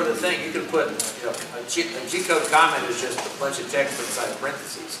zero the thing. You can put, a G code comment is just a bunch of text inside of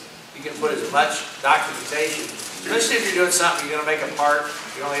parentheses. You can put as much documentation, especially if you're doing something, you're going to make a part,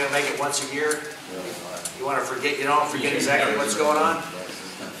 you're only going to make it once a year. You want to forget, you don't forget exactly what's going on.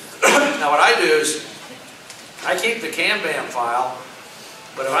 Now what I do is, I keep the CamBam file,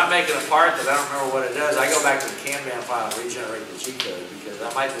 But if I'm making a part that I don't remember what it does, I go back to the CamBam file and regenerate the G-code, because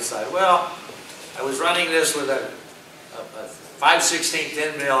I might decide, well, I was running this with a 5/16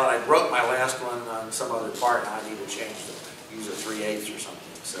 end mill, and I broke my last one on some other part, and I need to change it, use a 3/8 or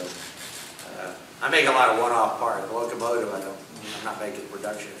something. So I make a lot of one-off parts. The locomotive, I'm not making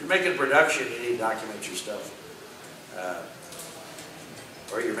production. If you're making production, you need to document your stuff,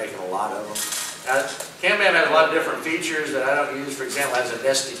 or you're making a lot of them. CamBam has a lot of different features that I don't use. For example, it has a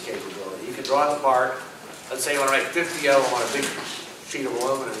nesting capability. You can draw the part. Let's say you want to make 50 of them on a big sheet of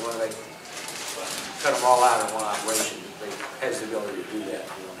aluminum. You want to cut them all out in one operation. It has the ability to do that.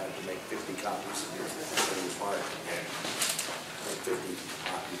 You don't have to make 50 copies of your part. Make 50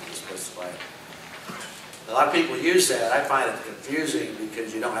 copies and specify it. A lot of people use that. I find it confusing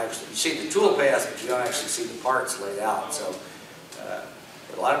because you don't actually, you see the tool path, but you don't actually see the parts laid out. So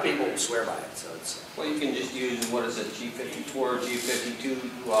but a lot of people swear by it. So it's Well, you can just use, what is it, G54, G52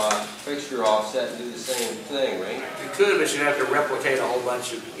 fixture offset and do the same thing, right? you could, but you'd have to replicate a whole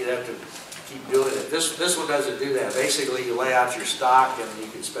bunch of, you'd have to keep doing it. This one doesn't do that. Basically, you lay out your stock and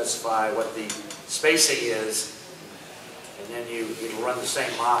you can specify what the spacing is, and then it'll run the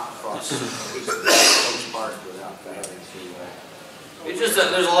same mop across each part without having to. It's just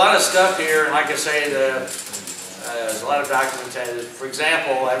there's a lot of stuff here, and like I say, there's a lot of documentation. For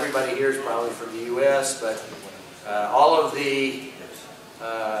example, everybody here is probably from the U.S., but all of the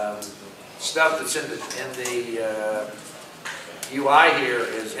stuff that's in the UI here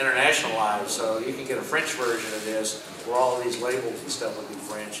is internationalized, so you can get a French version of this, where all of these labels and stuff will be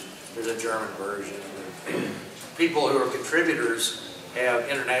French. There's a German version. People who are contributors have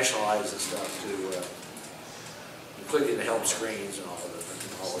internationalized this stuff to, including the help screens and all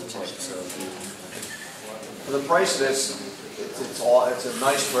the text. So, For the price of this, it's a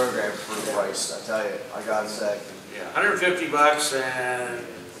nice program for the price, I tell you, I gotta say. yeah, $150, and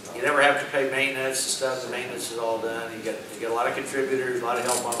you never have to pay maintenance and stuff. The maintenance is all done. You get a lot of contributors, a lot of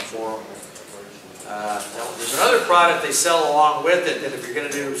help on the forum. Now, there's another product they sell along with it that if you're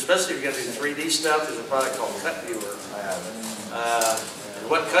going to do, especially if you're going to do 3D stuff, there's a product called Cut Viewer. And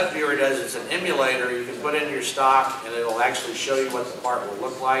what Cut Viewer does is an emulator you can put in your stock, and it'll actually show you what the part will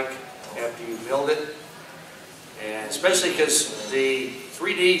look like after you've milled it. And especially because the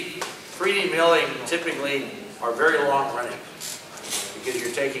 3D milling typically are very long running, because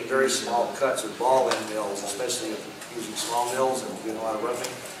you're taking very small cuts with ball end mills, especially if you're using small mills and doing a lot of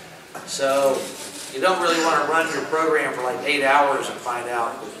roughing. So you don't really want to run your program for like 8 hours and find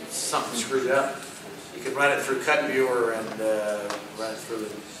out that something screwed up. You can run it through Cut Viewer and run it through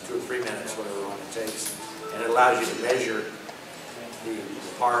 2 or 3 minutes, whatever long it takes. And it allows you to measure the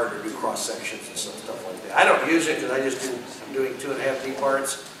part or do cross sections and stuff like that. I don't use it because I'm doing 2.5D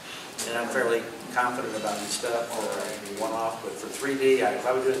parts, and I'm fairly confident about this stuff for one-off. But for 3D, if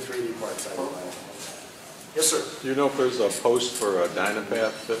I was doing 3D parts, I would buy it. Yes, sir. Do you know if there's a post for a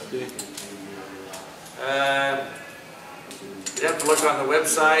Dynapath 50? You'd have to look on the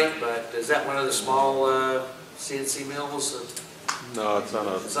website, but is that one of the small CNC mills? No, it's on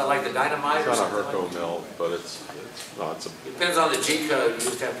a. It's not like the Dynamite or It's on a something? Herco mill, but it's Depends on the G code. You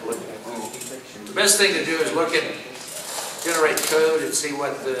just have to look at it. The best thing to do is look at, generate code and see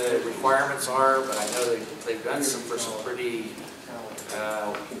what the requirements are. But I know they've done some for some pretty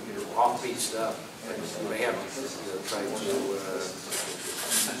offbeat stuff. They have tried to.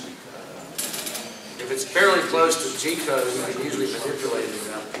 If it's fairly close to G code, you can usually manipulate it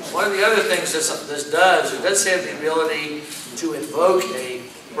enough. One of the other things this does, it does have the ability to invoke a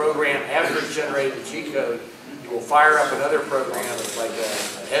program after it's generated the G code. You will fire up another program that's like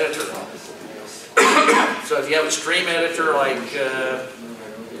an editor. So if you have a stream editor, like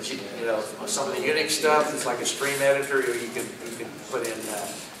some of the Unix stuff, it's like a stream editor. You can put in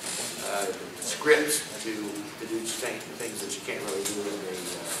scripts to do things that you can't really do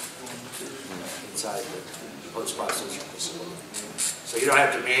inside the post-processor facility. So you don't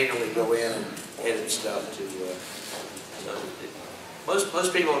have to manually go in and edit stuff to.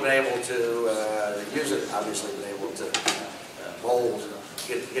 Most people have been able to use it. Obviously, been able to mold,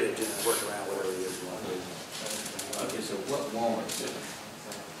 get it to work around whatever it is you want to do. Okay, so what won't it do?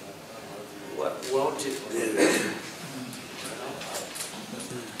 What won't it do?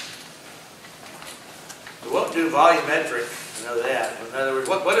 It won't do volumetric. I know that. In other words,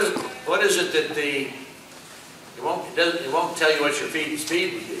 what is it that it won't tell you what your feed and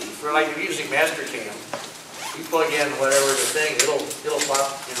speed would be. For like if you're using MasterCam, you plug in whatever the thing, it'll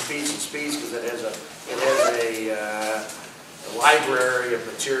pop in feeds and speeds because it has a library of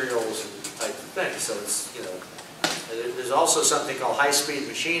materials and type of things. So it's there's also something called high-speed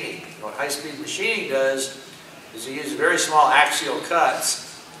machining. What high-speed machining does is he uses very small axial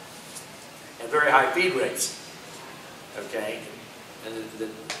cuts and very high feed rates. Okay? And the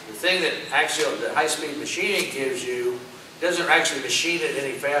thing that the high-speed machining gives you doesn't actually machine it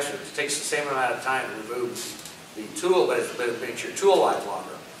any faster. It takes the same amount of time to remove the tool, but it makes your tool life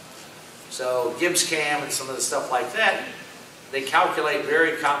longer. So Gibbs CAM and some of the stuff like that, they calculate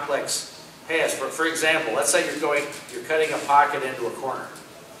very complex paths. For example, let's say you're cutting a pocket into a corner.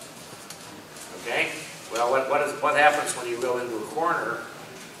 Okay? Well, what happens when you go into a corner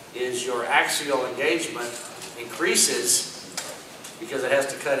is your axial engagement increases because it has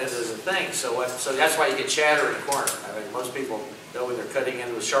to cut into the thing. So that's why you get chatter in a corner. I mean, most people know when they're cutting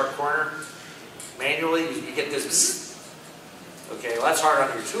into a sharp corner, manually, you get this bzzz. Okay, well that's hard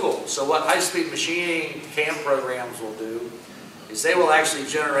on your tool. So what high-speed machining CAM programs will do is they will actually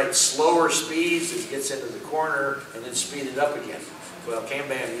generate slower speeds as it gets into the corner and then speed it up again. Well,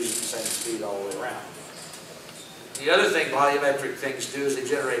 CamBam uses the same speed all the way around. The other thing volumetric things do is they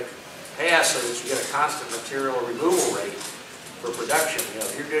generate paths so that you get a constant material removal rate for production. You know,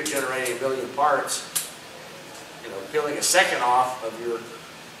 if you're generating 1 million parts, you know, peeling a second off of your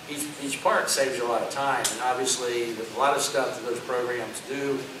each part saves you a lot of time. And obviously, a lot of stuff that those programs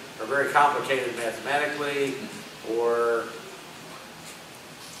do are very complicated mathematically, or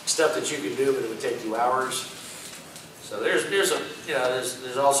stuff that you can do, but it would take you hours. So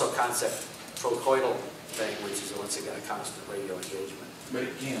there's also a concept trochoidal thing, which is once again a constant radial engagement. But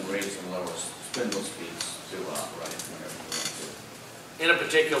it can raise and lower spindle speeds too, right? In a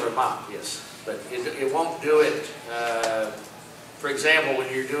particular mop, yes, but it won't do it. For example,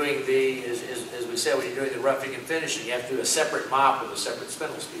 when you're doing as we said, when you're doing the roughing and finishing, you have to do a separate mop with a separate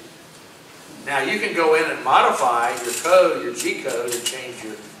spindle speed. Now you can go in and modify your code, your G code, and change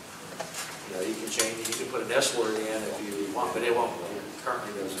your, you can put an S word in if you want, but it won't. It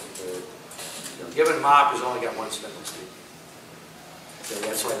currently doesn't. Given mop has only got one spindle speed. So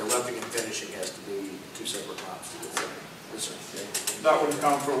that's why the roughing and finishing has to be 2 separate mops to do it. That would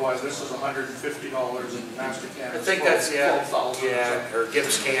account for why this is $150 and Master CAM I is think that's, $12,000. or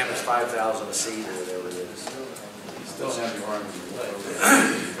Gibbs CAM is 5,000 a seat or whatever it is. You still have your arms and your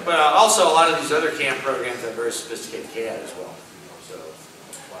legs. But also a lot of these other CAM programs have very sophisticated CAD as well. So,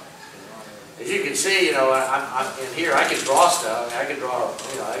 as you can see, I'm in here. I can draw stuff. I can draw.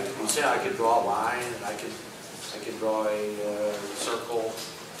 I can draw a line, and I can draw a circle.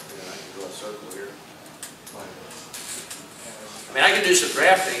 I can draw a circle here. I mean, I can do some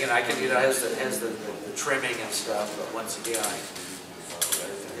drafting, and I can, it has the trimming and stuff. But once again,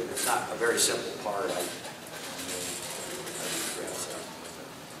 it's not a very simple part.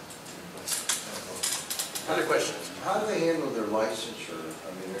 Other questions? How do they handle their licensure? I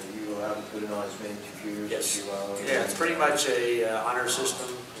mean, are you allowed to put it on as many computers as you own? Yeah, it's pretty much a honor system.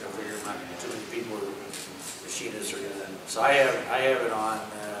 Figure not too many people are machinists or anything. So I have it on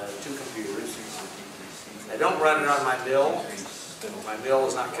 2 computers. I don't run it on my mill. My mill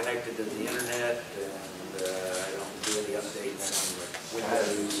is not connected to the internet, and I don't do any updates on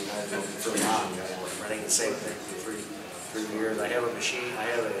Windows. For long, I'm running the same thing for 3 years. I have a machine. I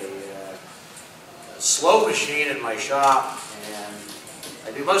have a slow machine in my shop, and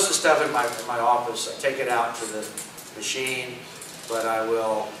I do most of the stuff in my office. I take it out to the machine, but I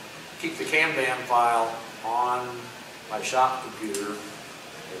will keep the CamBam file on my shop computer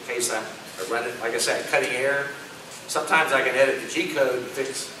in case I run it, like I said, cutting air. Sometimes I can edit the G code and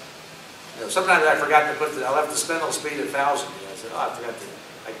fix. Sometimes I forgot to I left the spindle speed at 1,000. I said, I forgot to.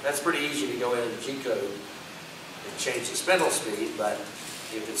 That's pretty easy to go into the G code and change the spindle speed, but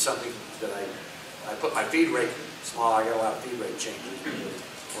if it's something that I put my feed rate small, I got a lot of feed rate changes.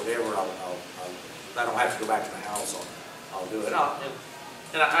 Whatever, I don't have to go back to my house. I'll do it.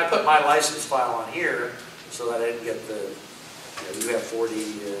 And I put my license file on here so that I didn't get the. You have 40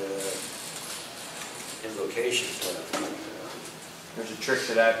 invocations left. There's a trick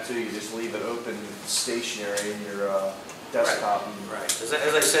to that too. You just leave it open stationary in your desktop. Right. As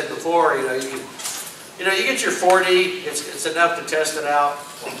I said before, you get your 40. It's enough to test it out.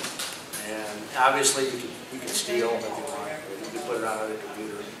 And obviously you can steal if you want. You can put it on another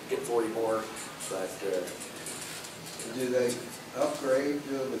computer, get 40 more. But do they upgrade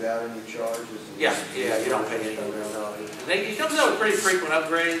without any charges? Yeah, you don't pay anything. No. He comes out with pretty frequent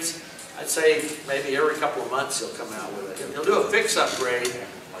upgrades. I'd say maybe every couple of months he'll come out with it. He'll do a fix upgrade.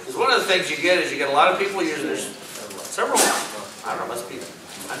 Because one of the things you get is you get a lot of people using. There's several, I don't know, must be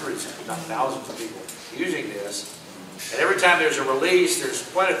hundreds, if not thousands of people using this. And every time there's a release, there's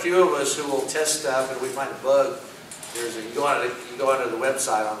quite a few of us who will test stuff, and we find a bug. You go onto the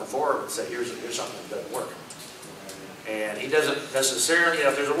website on the forum and say, here's something that doesn't work. And he doesn't necessarily,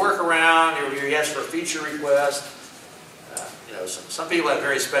 if there's a workaround, or he asks for a feature request, some people have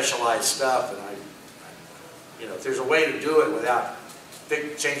very specialized stuff, and if there's a way to do it without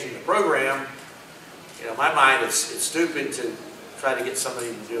changing the program, in my mind, it's stupid to try to get somebody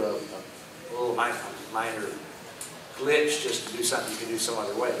to do a little minor glitch just to do something you can do some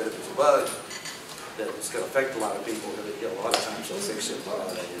other way. But if it's a bug that it's going to affect a lot of people, a lot of times they'll fix it.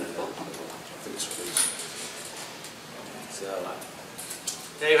 So,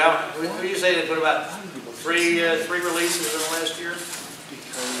 Dave, would you say they put about three releases in the last year?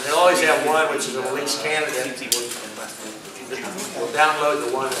 They'll always have one, which is a release candidate. We'll download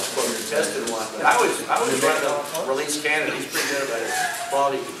the one that's supposed to test the one. But I always run the release candidate. He's pretty good about his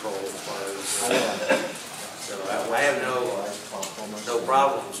quality control as far as. So I have no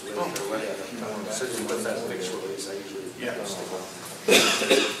problems with it. As soon as he puts that fixed release, I usually stick with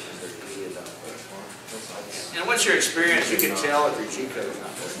it. And what's your experience? You can tell if your G code is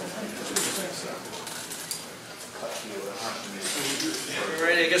not working.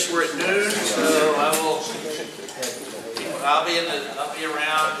 Ready? I guess we're at noon, so I'll be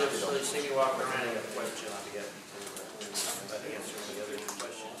around if you see me walk around and have a question I'll be happy to answer any other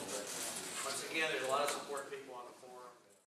questions. But once again, there's a lot of support people.